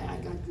that's why I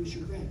got Greaser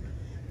Greg.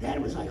 Then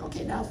it was like,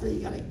 okay, now Phil, you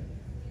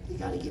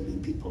gotta give me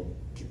people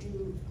to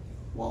do.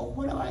 Well,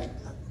 what do I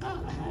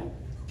got? I have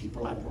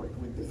people I've worked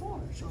with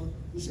before. So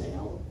you say,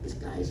 oh, this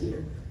guy's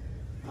here.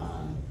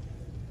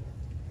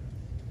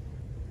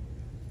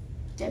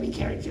 Debbie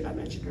Carrington, I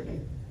mentioned her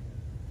name.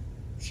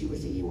 She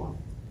was the Ewok.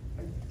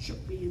 And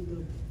shook me in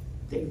the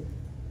thing.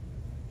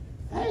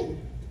 Hey,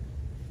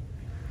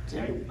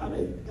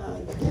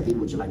 Debbie,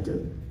 would you like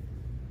to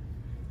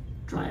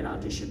try an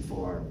audition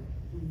for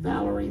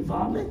Valerie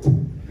Vomit?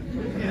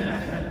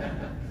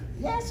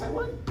 Yes, I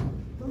would.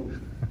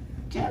 Boom.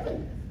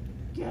 Kevin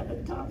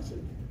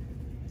Thompson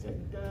said,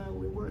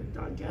 we worked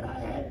on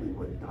Jedi and we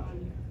worked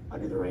on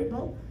Under the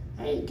Rainbow.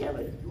 Hey,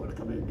 Kevin, you want to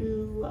come and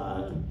do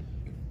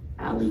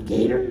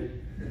Alligator?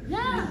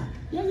 Yeah.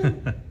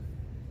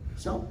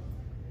 So,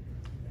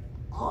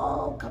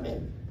 all come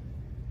in.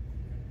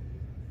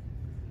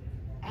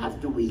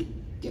 After we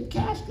get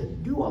cast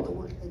and do all the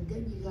work, and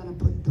then you gotta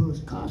put those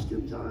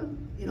costumes on.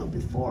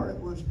 Before it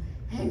was,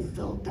 hey,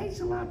 Phil, thanks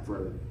a lot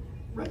for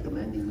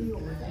recommending me,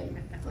 or hey,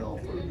 Phil,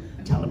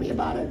 for telling me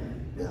about it.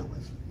 That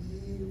was,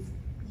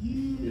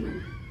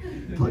 you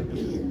put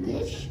me in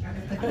this.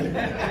 And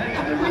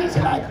the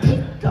reason I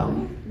picked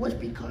them was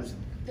because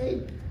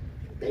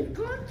they've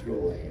gone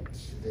through it.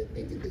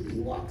 They did the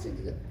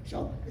Ewoks,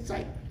 so it's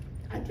like,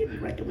 I didn't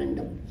recommend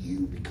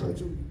you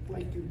because of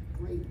like your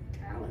great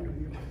talent or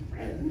your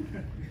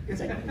friend. It's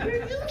like,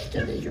 you're used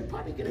to this. You're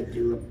probably gonna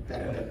do it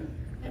better than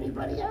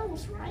anybody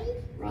else,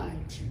 right?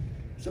 Right.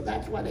 So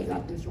that's why they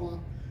got this off.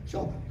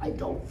 So I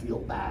don't feel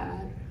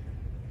bad.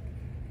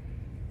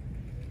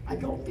 I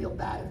don't feel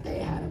bad if they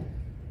had a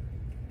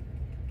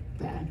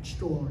bad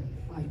story.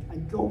 Like, I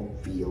don't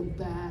feel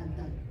bad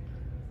that,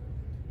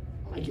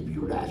 like, if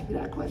you were to ask me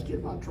that question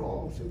about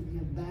Trolls, so you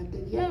have bad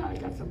things, yeah, I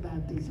got some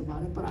bad things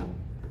about it, but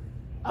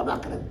I'm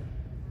not gonna.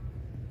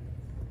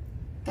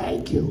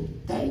 Thank you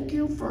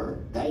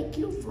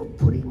for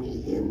putting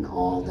me in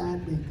all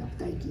that makeup.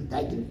 Thank you.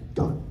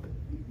 Done.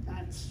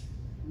 That's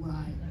what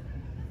I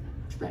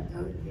expect.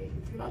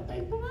 If you're not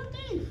thankful, not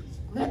thankful.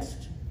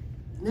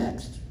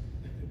 Next.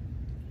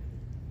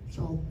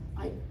 So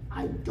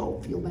I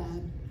don't feel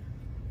bad.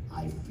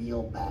 I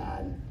feel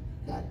bad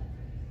that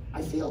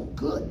I feel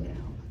good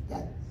now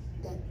that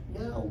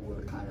now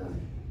we're kind of.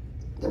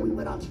 Then we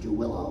went on to do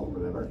Willow,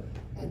 remember?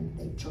 And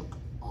they took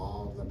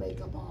all the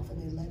makeup off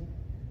and they let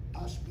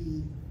us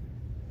be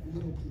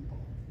little people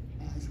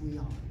as we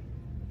are.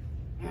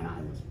 And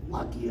I was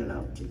lucky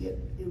enough to get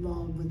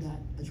involved with that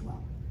as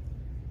well.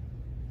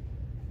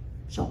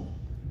 So,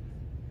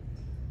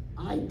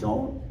 I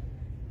don't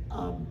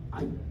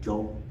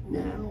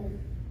now,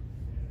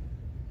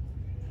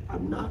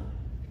 I'm not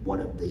one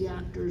of the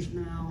actors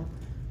now,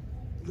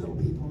 little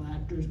people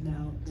actors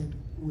now that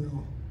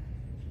will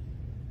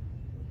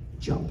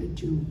jump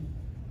into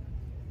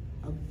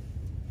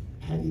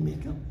a heavy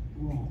makeup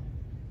role.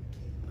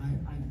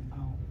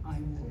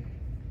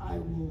 I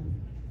will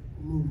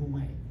move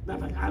away.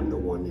 Matter of fact, I'm the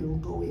one that will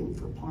go in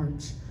for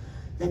parts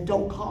that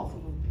don't call for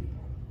little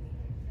people.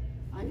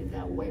 I did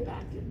that way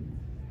back in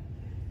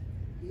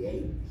the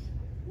 80s,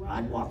 where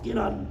I'd walk in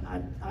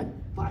I'd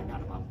find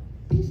out about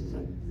pieces,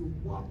 and you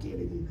walk in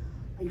and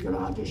you can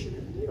audition,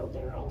 and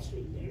they're all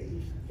sitting there,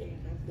 you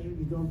stand up there,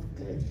 you go,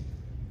 okay,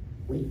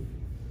 wait,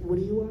 what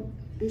are you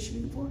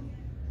auditioning for?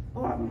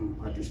 Oh, I'm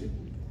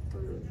auditioning for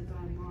the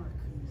guy Mark,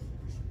 who's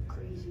this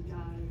crazy guy.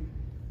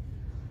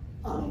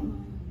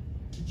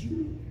 Did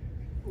you,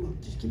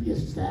 look, just give me a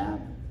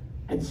stab,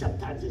 and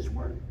sometimes it's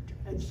worked,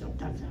 and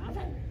sometimes I've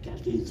had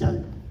casting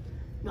said,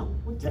 no,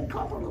 we didn't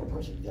call for a little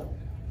person to go.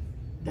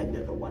 Then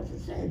they're the ones that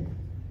said,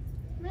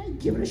 hey,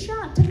 give it a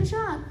shot, take a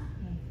shot.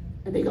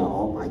 And they go,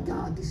 oh my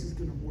God, this is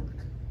gonna work.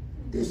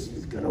 This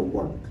is gonna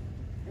work.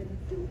 And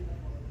do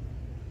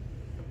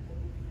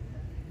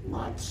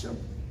lots of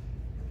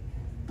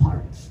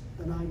parts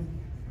that I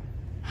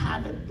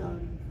haven't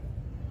done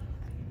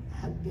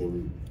have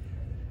been,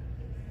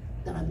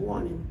 that I've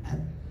wanted,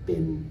 have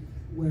been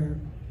where,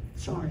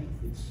 sorry,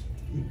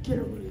 you did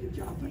a really good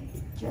job, but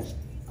it just,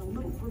 a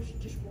little person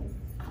just won't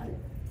cut it.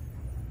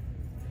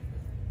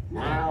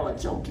 Now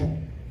it's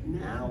okay.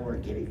 Now we're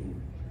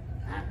getting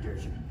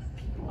actors and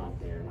people out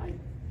there like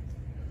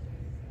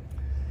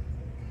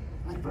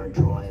like Vern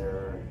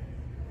Troyer,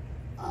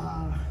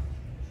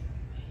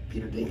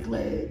 Peter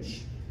Dinklage,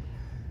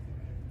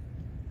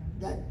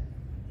 that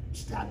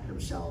stabbed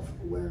himself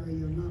where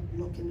you're not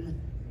looking at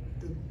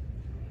the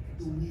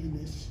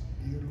weirdness,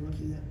 you're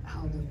looking at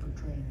how they're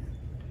portraying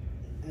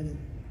it. And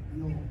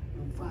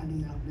I'm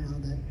finding out now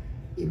that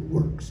it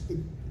works.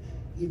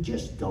 You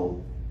just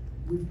don't,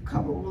 we've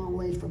come a long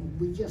way from,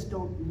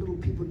 little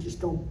people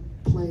just don't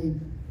play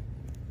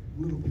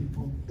little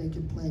people. They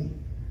can play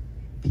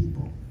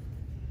people.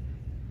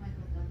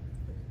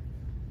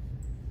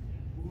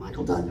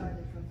 Michael Dunn.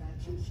 Started from that.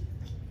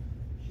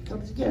 She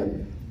comes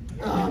again.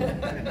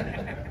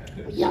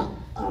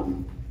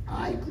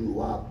 I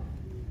grew up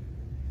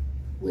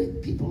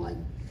with people like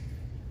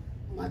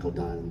Michael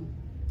Dunn,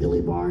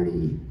 Billy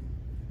Barty,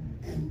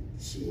 and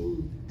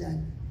seeing that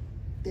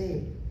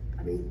Billy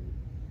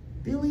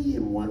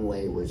in one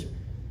way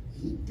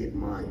he didn't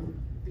mind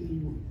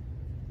being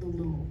the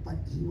little, but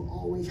he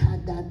always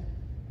had that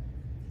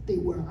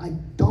thing where I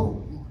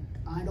don't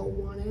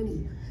want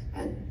any.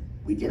 And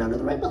we did Under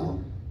the Rainbow.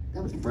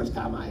 That was the first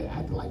time I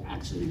had to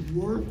actually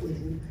work with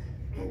him,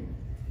 and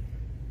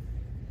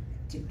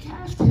to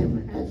cast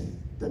him as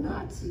the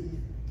Nazi,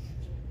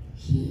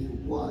 he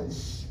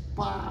was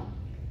spot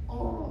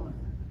on.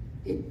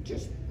 It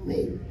just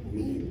made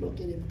me look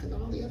at him, because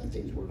all the other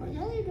things were like,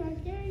 hey, do I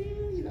scare you?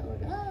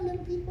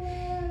 Little people.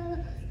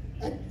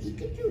 And he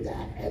could do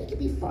that, and he could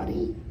be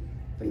funny,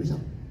 but he was a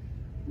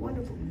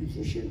wonderful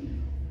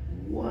musician,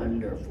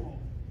 wonderful.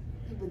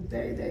 He was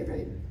very, very,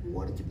 very,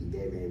 wanted to be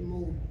very, very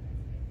mobile.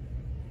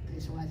 Okay,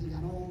 so as he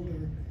got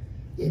older,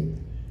 it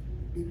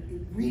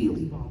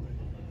really bothered him,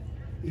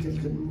 because he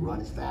couldn't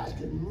run as fast,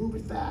 couldn't move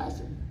as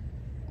fast, and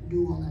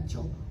do all that.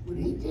 So when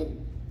he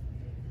did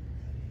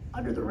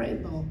Under the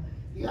Rainbow,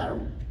 you gotta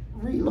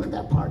really look at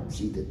that part and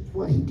see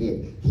what he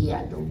did. He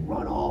had to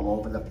run all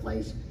over the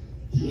place.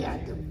 He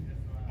had to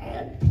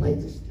play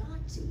this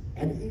Nazi.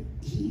 And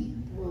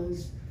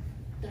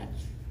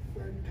that's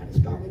where it kind of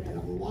started. And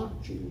I'm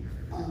watching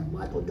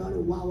Michael Dunn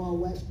and Wild Wild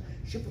West,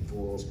 Ship of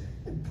Fools,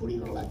 and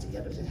putting all that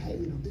together and saying, hey,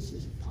 this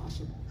is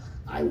possible.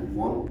 I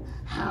won't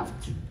have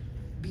to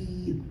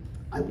be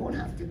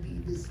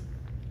this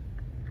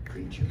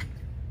creature,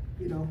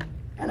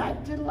 And I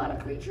did a lot of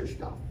creature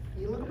stuff.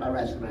 You look at my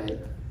resume,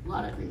 a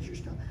lot of creature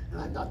stuff. And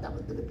I thought that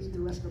was going to be the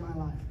rest of my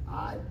life.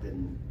 I've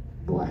been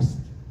blessed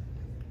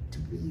to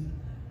be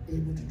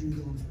able to do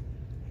those,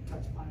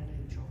 Touched by an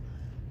Angel,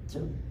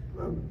 to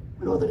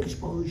Northern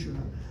Exposure,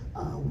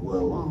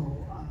 Willow,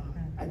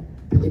 and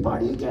Billy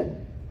Barty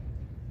again.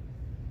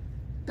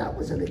 That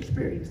was an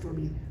experience for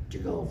me to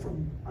go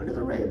from Under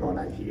the Rainbow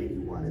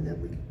 1981, and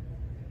then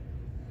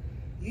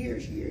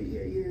years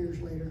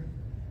later,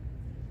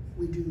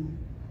 we do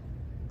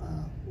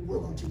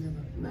Willow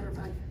together. Matter of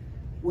fact,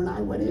 when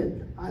I went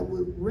in, I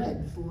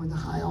read for the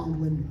High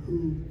Aldwin,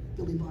 who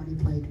Billy Barty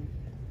played,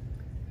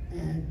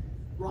 and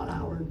Ron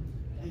Howard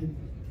and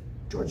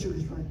George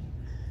Lucas played.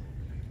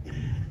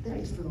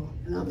 Thanks, Phil.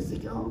 And I was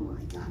thinking, oh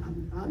my God,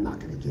 I'm not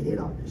going to get in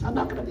on this. I'm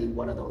not going to be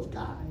one of those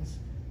guys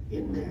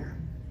in there.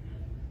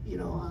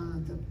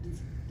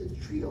 The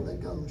trio that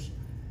goes,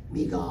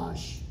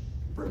 Migosh,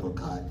 Burgle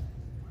Cut,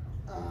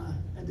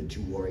 and the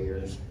two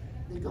warriors.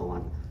 They go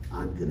on.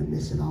 I'm going to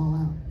miss it all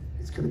out.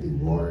 It's going to be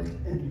Warwick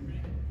and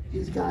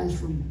his guys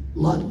from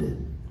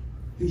London,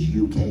 his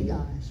UK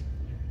guys.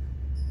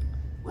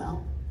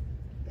 Well,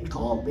 they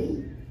called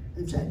me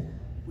and said,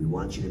 we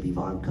want you to be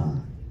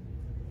Vodka.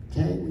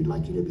 Okay, we'd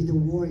like you to be the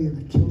warrior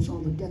that kills all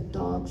the death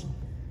dogs.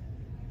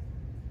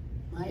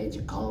 My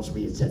agent calls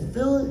me and said,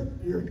 Phil,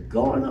 you're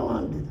going to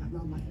London. And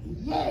I'm like,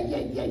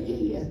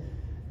 yeah.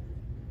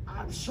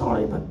 I'm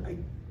sorry, but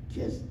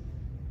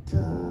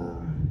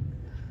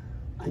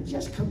I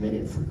just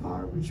committed for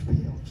Garbage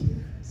Pail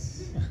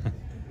Kids.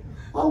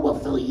 Oh, well,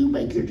 Phil, you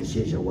make your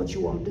decision on what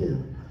you want to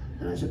do.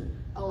 And I said,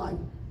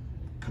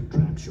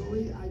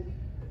 contractually, I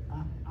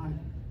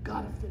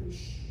gotta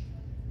finish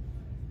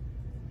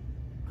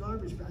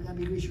Garbage Pail. I gotta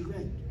be Greaser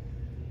Greg.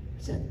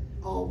 I said,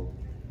 oh,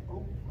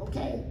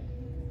 okay.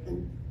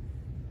 And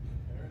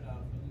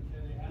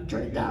we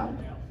turned it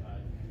down.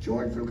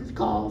 George Lucas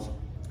calls.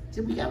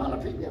 Said, we got all the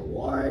people. We have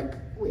Warwick.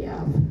 We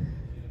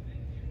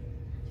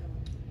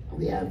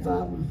have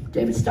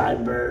David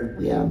Steinberg.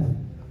 We have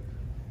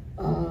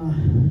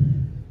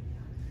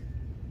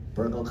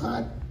Burgle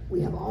Cut.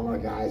 We have all our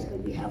guys,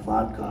 and we have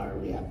Vodka.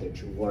 We have their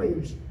two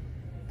warriors.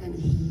 And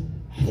he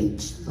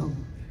hates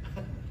them.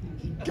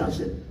 He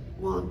doesn't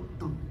want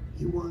them.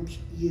 He wants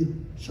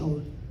you.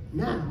 So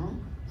now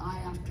I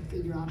have to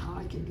figure out how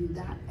I can do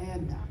that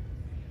and that.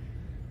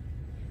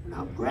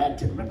 Now,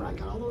 granted, remember, I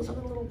got all those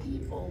other little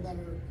people that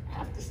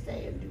have to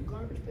stay and do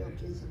Garbage Pail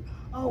Kids. And,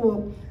 oh,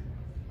 well,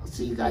 I'll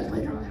see you guys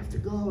later. I have to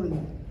go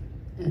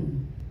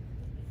and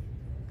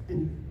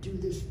do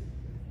this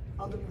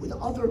with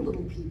other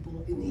little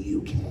people in the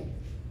UK.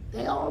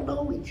 They all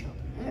know each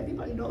other.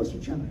 Everybody knows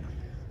each other.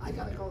 I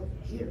gotta go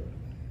here.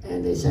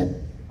 And they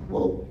said,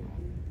 well,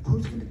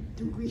 who's gonna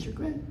do Greaser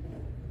Greg?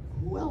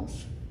 Who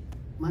else?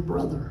 My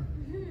brother,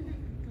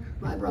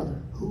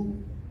 who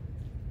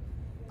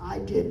I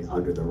did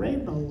Under the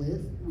Rainbow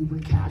with, we were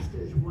cast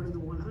as one of the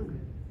 100.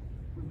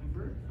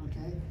 Remember?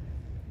 Okay?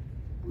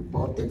 We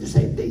both did the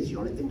same things. The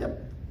only thing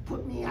that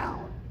put me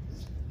out,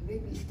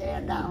 made me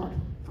stand out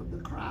from the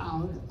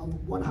crowd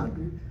of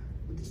 100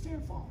 with the stair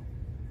fall.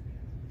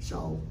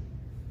 So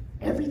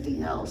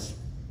everything else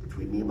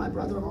between me and my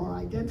brother are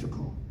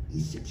identical.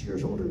 He's 6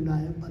 years older than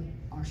I am, but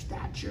our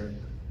stature,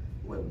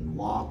 the way we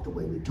walk, the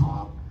way we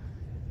talk.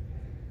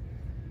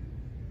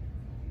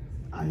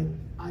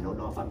 I don't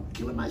know if I'm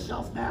killing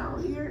myself now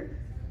here,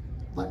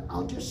 but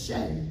I'll just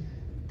say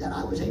that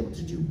I was able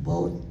to do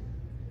both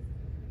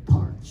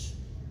parts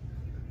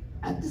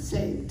at the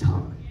same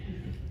time.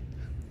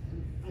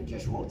 I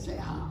just won't say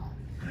how.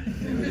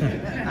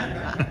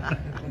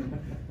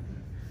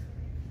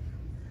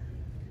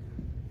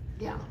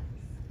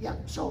 Yeah,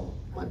 so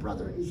my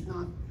brother is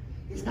not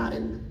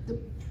in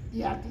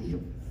the acting. He's a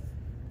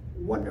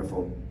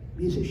wonderful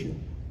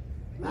musician.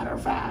 Matter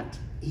of fact,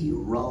 he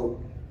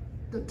wrote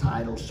the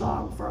title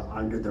song for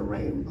Under the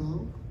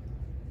Rainbow,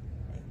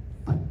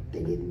 but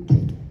they didn't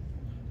take it.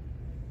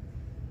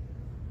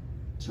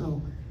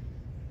 So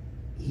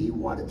he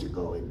wanted to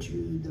go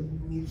into the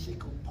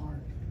musical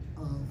part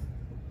of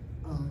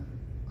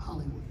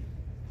Hollywood,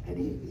 and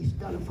he's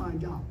done a fine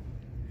job,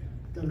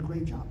 done a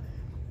great job.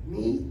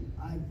 Me,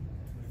 I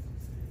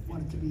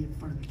wanted to be in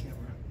front of the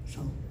camera,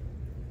 so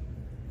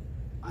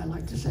I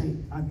like to say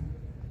I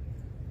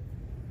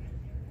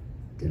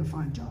did a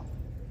fine job.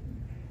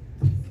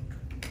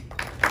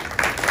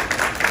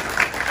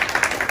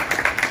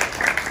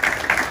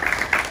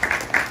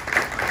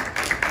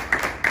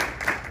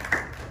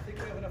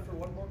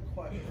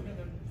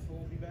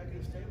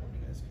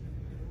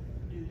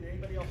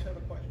 Anybody else have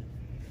a question?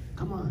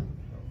 Come on.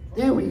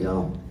 There we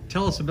go.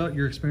 Tell us about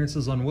your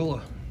experiences on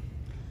Willow.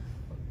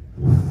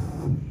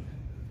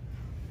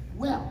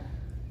 Well,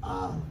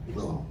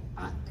 Willow,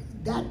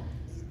 that,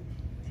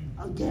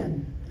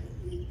 again,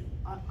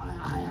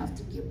 I have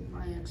to give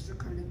my extra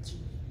credit to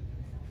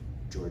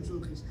George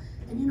Lucas.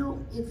 And you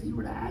know, if you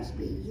were to ask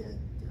me,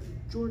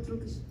 George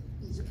Lucas,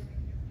 he's a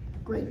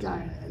great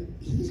guy. And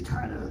he's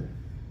kind of,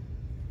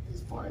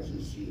 as far as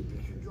you see,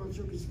 picture George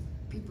Lucas,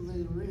 people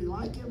that really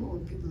like him or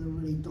people that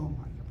really don't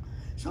like him.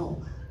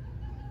 So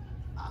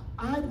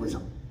I was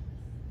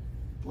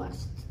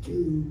blessed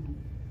to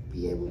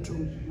be able to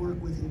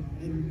work with him.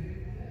 And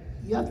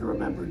you have to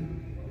remember,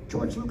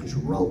 George Lucas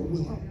wrote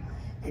Willow,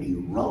 and he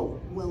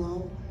wrote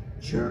Willow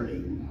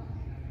during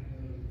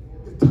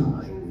the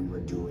time we were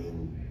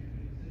doing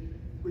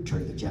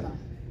Return of the Jedi.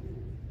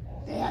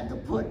 They had to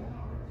put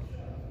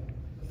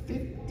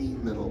 50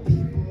 little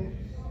people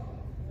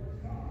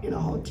in a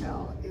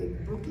hotel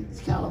in Brookings,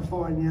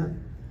 California,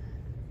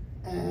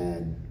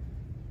 and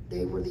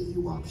they were the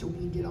Ewok, so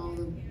we did all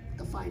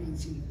the fighting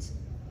scenes.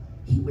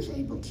 He was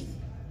able to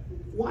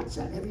watch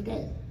that every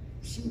day,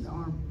 see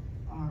our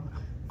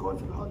going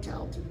from the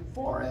hotel to the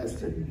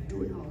forest and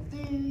doing all the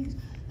things,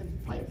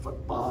 and playing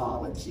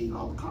football and seeing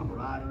all the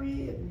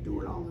camaraderie and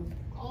doing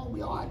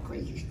we all had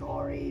crazy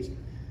stories.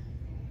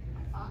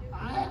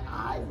 I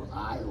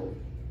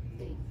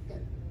think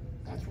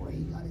that's where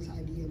he got his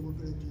idea. We're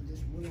going to do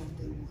this Willow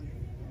thing with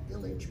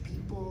village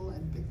people,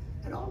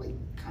 and all he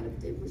kind of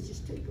did was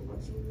just take a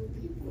bunch of little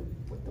people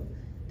and put them.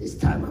 This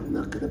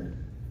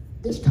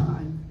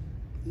time,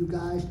 you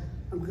guys,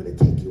 I'm going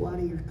to take you out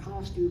of your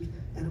costumes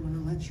and I'm going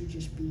to let you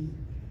just be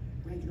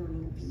regular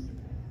little people.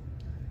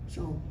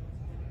 So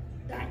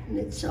that in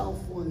itself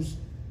was,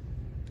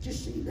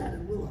 just seeing that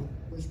in Willow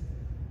was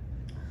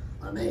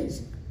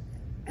amazing.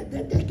 And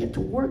then they get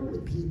to work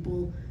with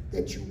people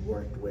that you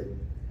worked with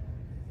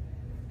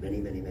many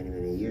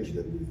years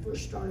ago. When we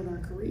first started our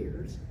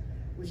careers,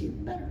 was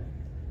even better.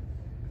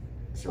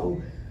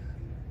 So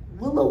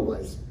Willow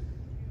was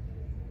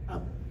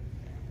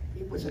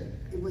it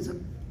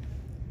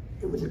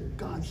was a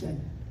godsend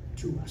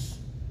to us,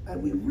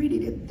 and we really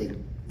didn't think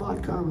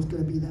Fondacaro was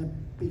going to be that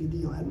big a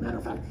deal. As a matter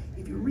of fact,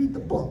 if you read the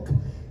book,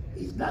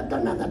 he's not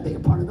that big a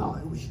part at all.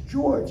 It was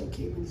George that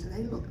came and said,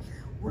 "Hey, look,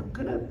 we're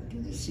gonna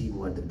do this scene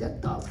where the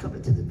death dogs come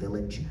into the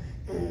village,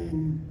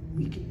 and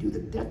we can do the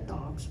death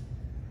dogs,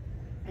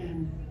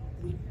 and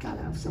we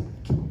gotta have someone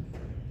kill them.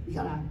 We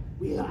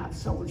gotta have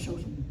someone show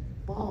some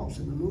balls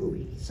in the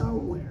movie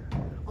somewhere.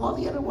 All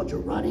the other ones are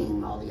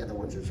running. All the other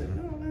ones are saying,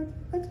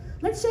 "Oh,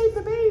 let's save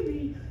the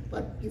baby."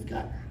 But you've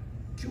got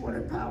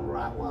 200-pound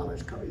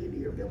Rottweilers coming into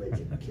your village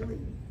and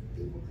killing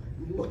people,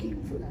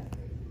 looking for that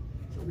baby.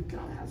 So we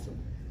gotta have some.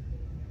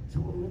 So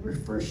when we were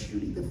first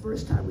shooting, the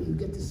first time when you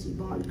get to see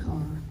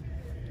Fondacaro,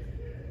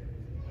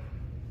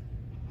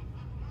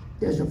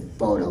 there's a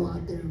photo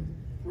out there,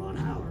 Ron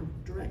Howard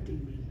directing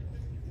me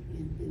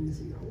in the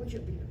thing. "What you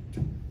be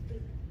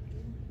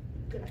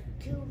gonna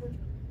kill me?"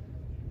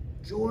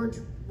 George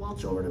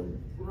walks over to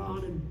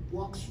Ron and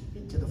walks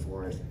into the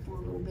forest for a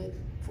little bit,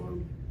 for a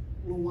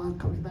little while,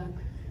 comes back,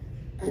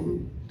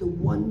 and the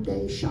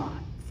one-day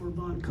shot for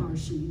Fondacaro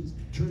scenes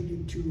turned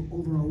into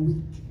over a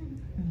week,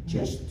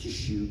 just to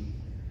shoot.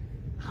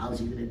 How's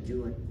he gonna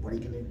do it? What are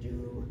you gonna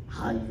do?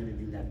 How are you gonna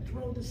do that?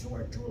 Throw the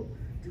sword,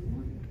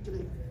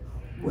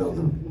 will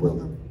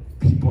the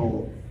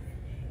people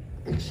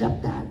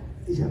accept that?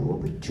 Is that a little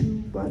bit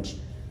too much?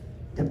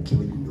 Them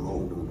killing?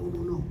 No.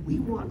 We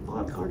want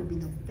Fondacaro to be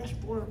the best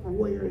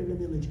warrior in the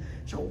village.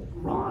 So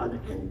Ron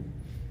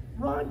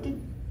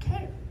didn't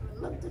care.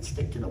 Let's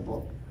stick to the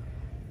book.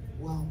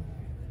 Well,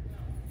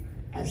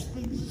 as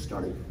things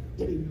started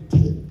getting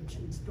taped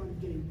and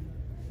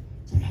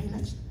said, hey,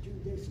 let's do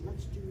this, and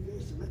let's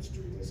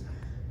do this.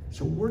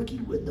 So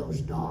working with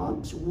those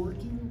dogs,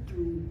 running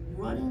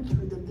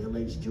through the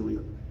village,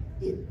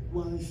 it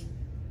was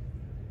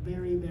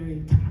very,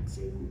 very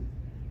taxing.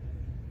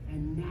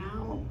 And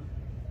now,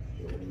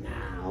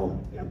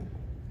 I'm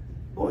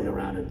going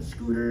around in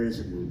scooters,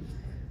 and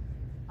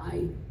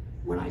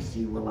when I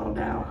see Willow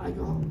now, I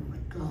go, oh my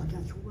God,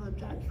 that's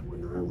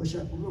when I was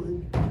at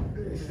Roland.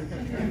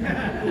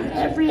 In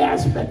every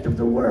aspect of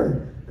the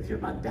word. If you're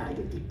my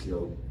dad to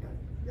kill,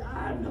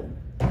 I'm the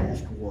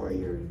best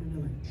warrior in the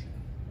village.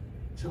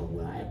 So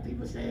when I have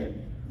people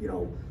saying,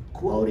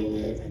 quoting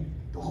it, and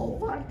the whole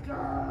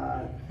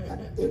vodka,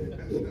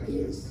 it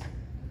is.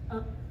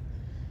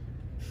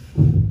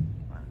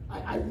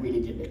 I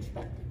really didn't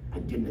expect it. I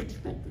didn't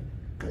expect it,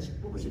 because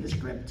what was in the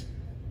script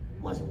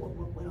wasn't what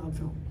went on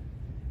film.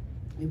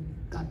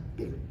 It got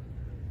bigger.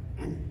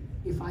 And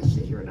if I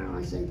sit here now and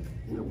I say,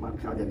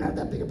 Vodka didn't have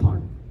that big a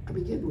part to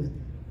begin with.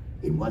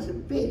 It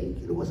wasn't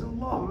big, it wasn't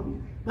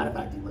long. Matter of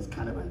fact, it was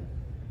kind of an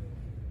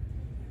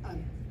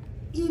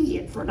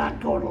idiot for not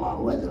going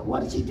along with it.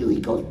 What does he do? He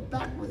goes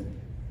back with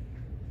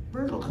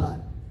vertical cut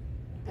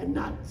and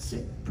not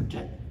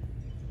protect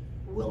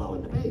Willow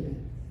and the baby.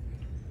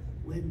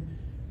 When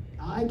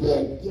I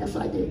did, yes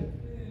I did,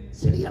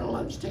 sitting at a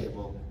lunch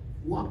table,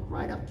 walked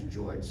right up to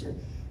George and said,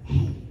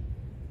 hey,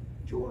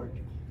 George,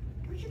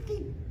 don't you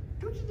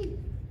think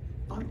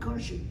Fondacaro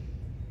should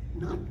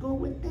not go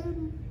with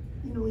them?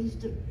 He's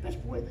the best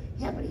warrior.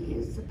 Yeah, but he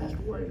is the best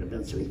warrior in the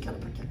village, so he's got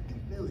to protect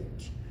the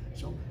village.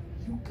 So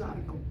you got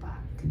to go back.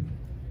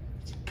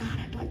 I said, God,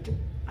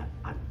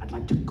 I'd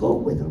like to go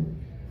with him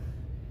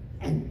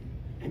and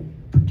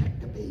protect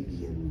the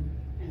baby and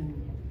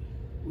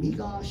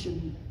Migosh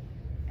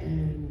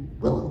and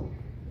Willow.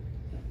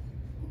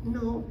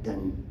 No,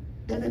 then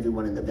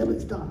everyone in the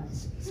village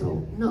dies.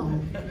 So no,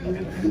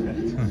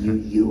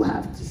 you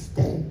have to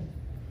stay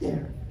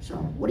there. So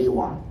what do you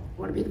want?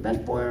 Want to be the best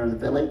warrior in the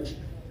village?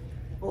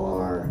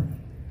 Or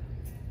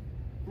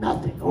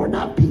nothing, or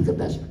not be the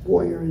best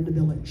warrior in the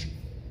village?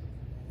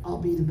 I'll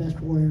be the best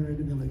warrior in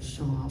the village,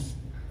 so I'll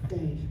stay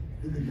in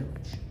the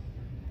village.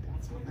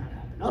 That's how that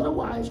happened.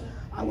 Otherwise,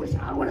 I would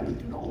have been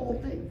through the whole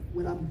thing.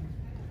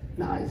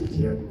 Now I think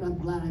here, and I'm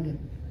glad I did.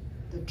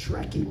 The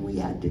trekking we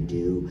had to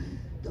do,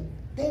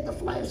 they had to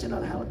fly us in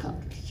on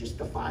helicopters, just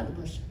the 5 of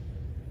us,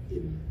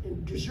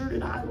 in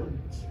deserted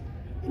islands,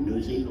 in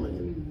New Zealand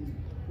and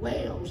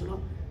Wales and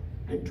all.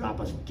 And drop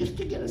us just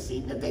to get a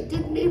scene that they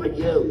didn't even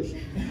use.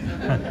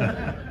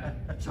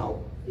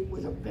 So it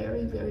was a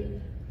very,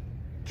 very,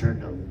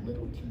 turned a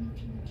little teeny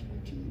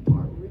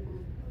part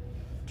written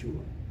to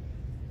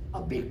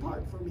a big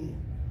part for me.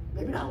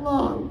 Maybe not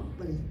long,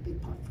 but it's a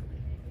big part for me.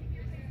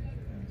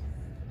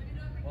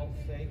 Well,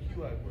 thank you.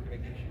 We're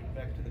going to get you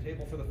back to the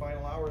table for the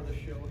final hour of the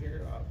show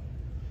here.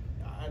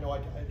 I know I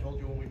told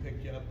you when we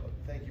picked you up,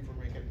 thank you for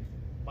making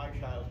my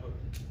childhood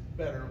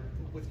better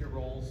with your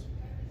roles.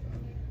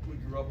 We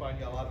grew up on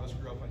you. A lot of us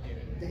grew up on you.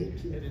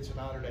 Thank you. And it's an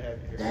honor to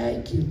have you here.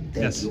 Thank you. Thank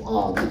Yes. you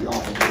all. Thank you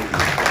all for being here.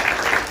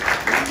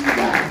 Thank you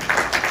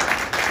guys.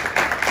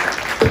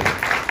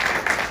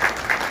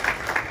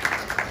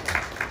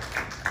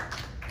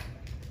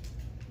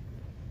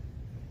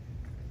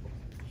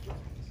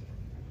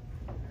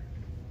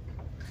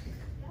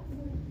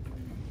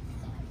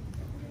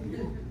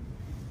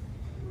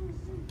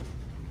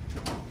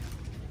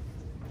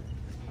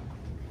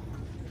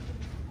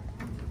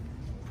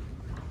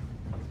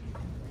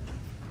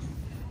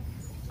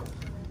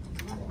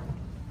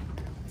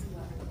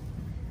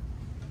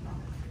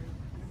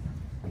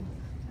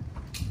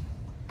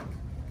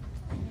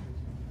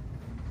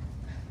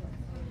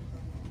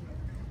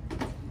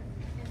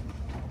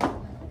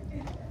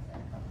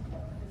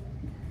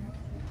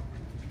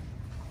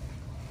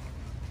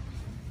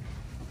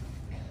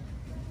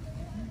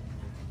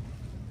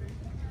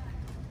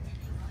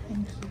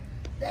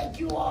 Thank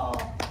you all.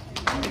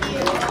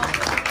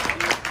 Thank you.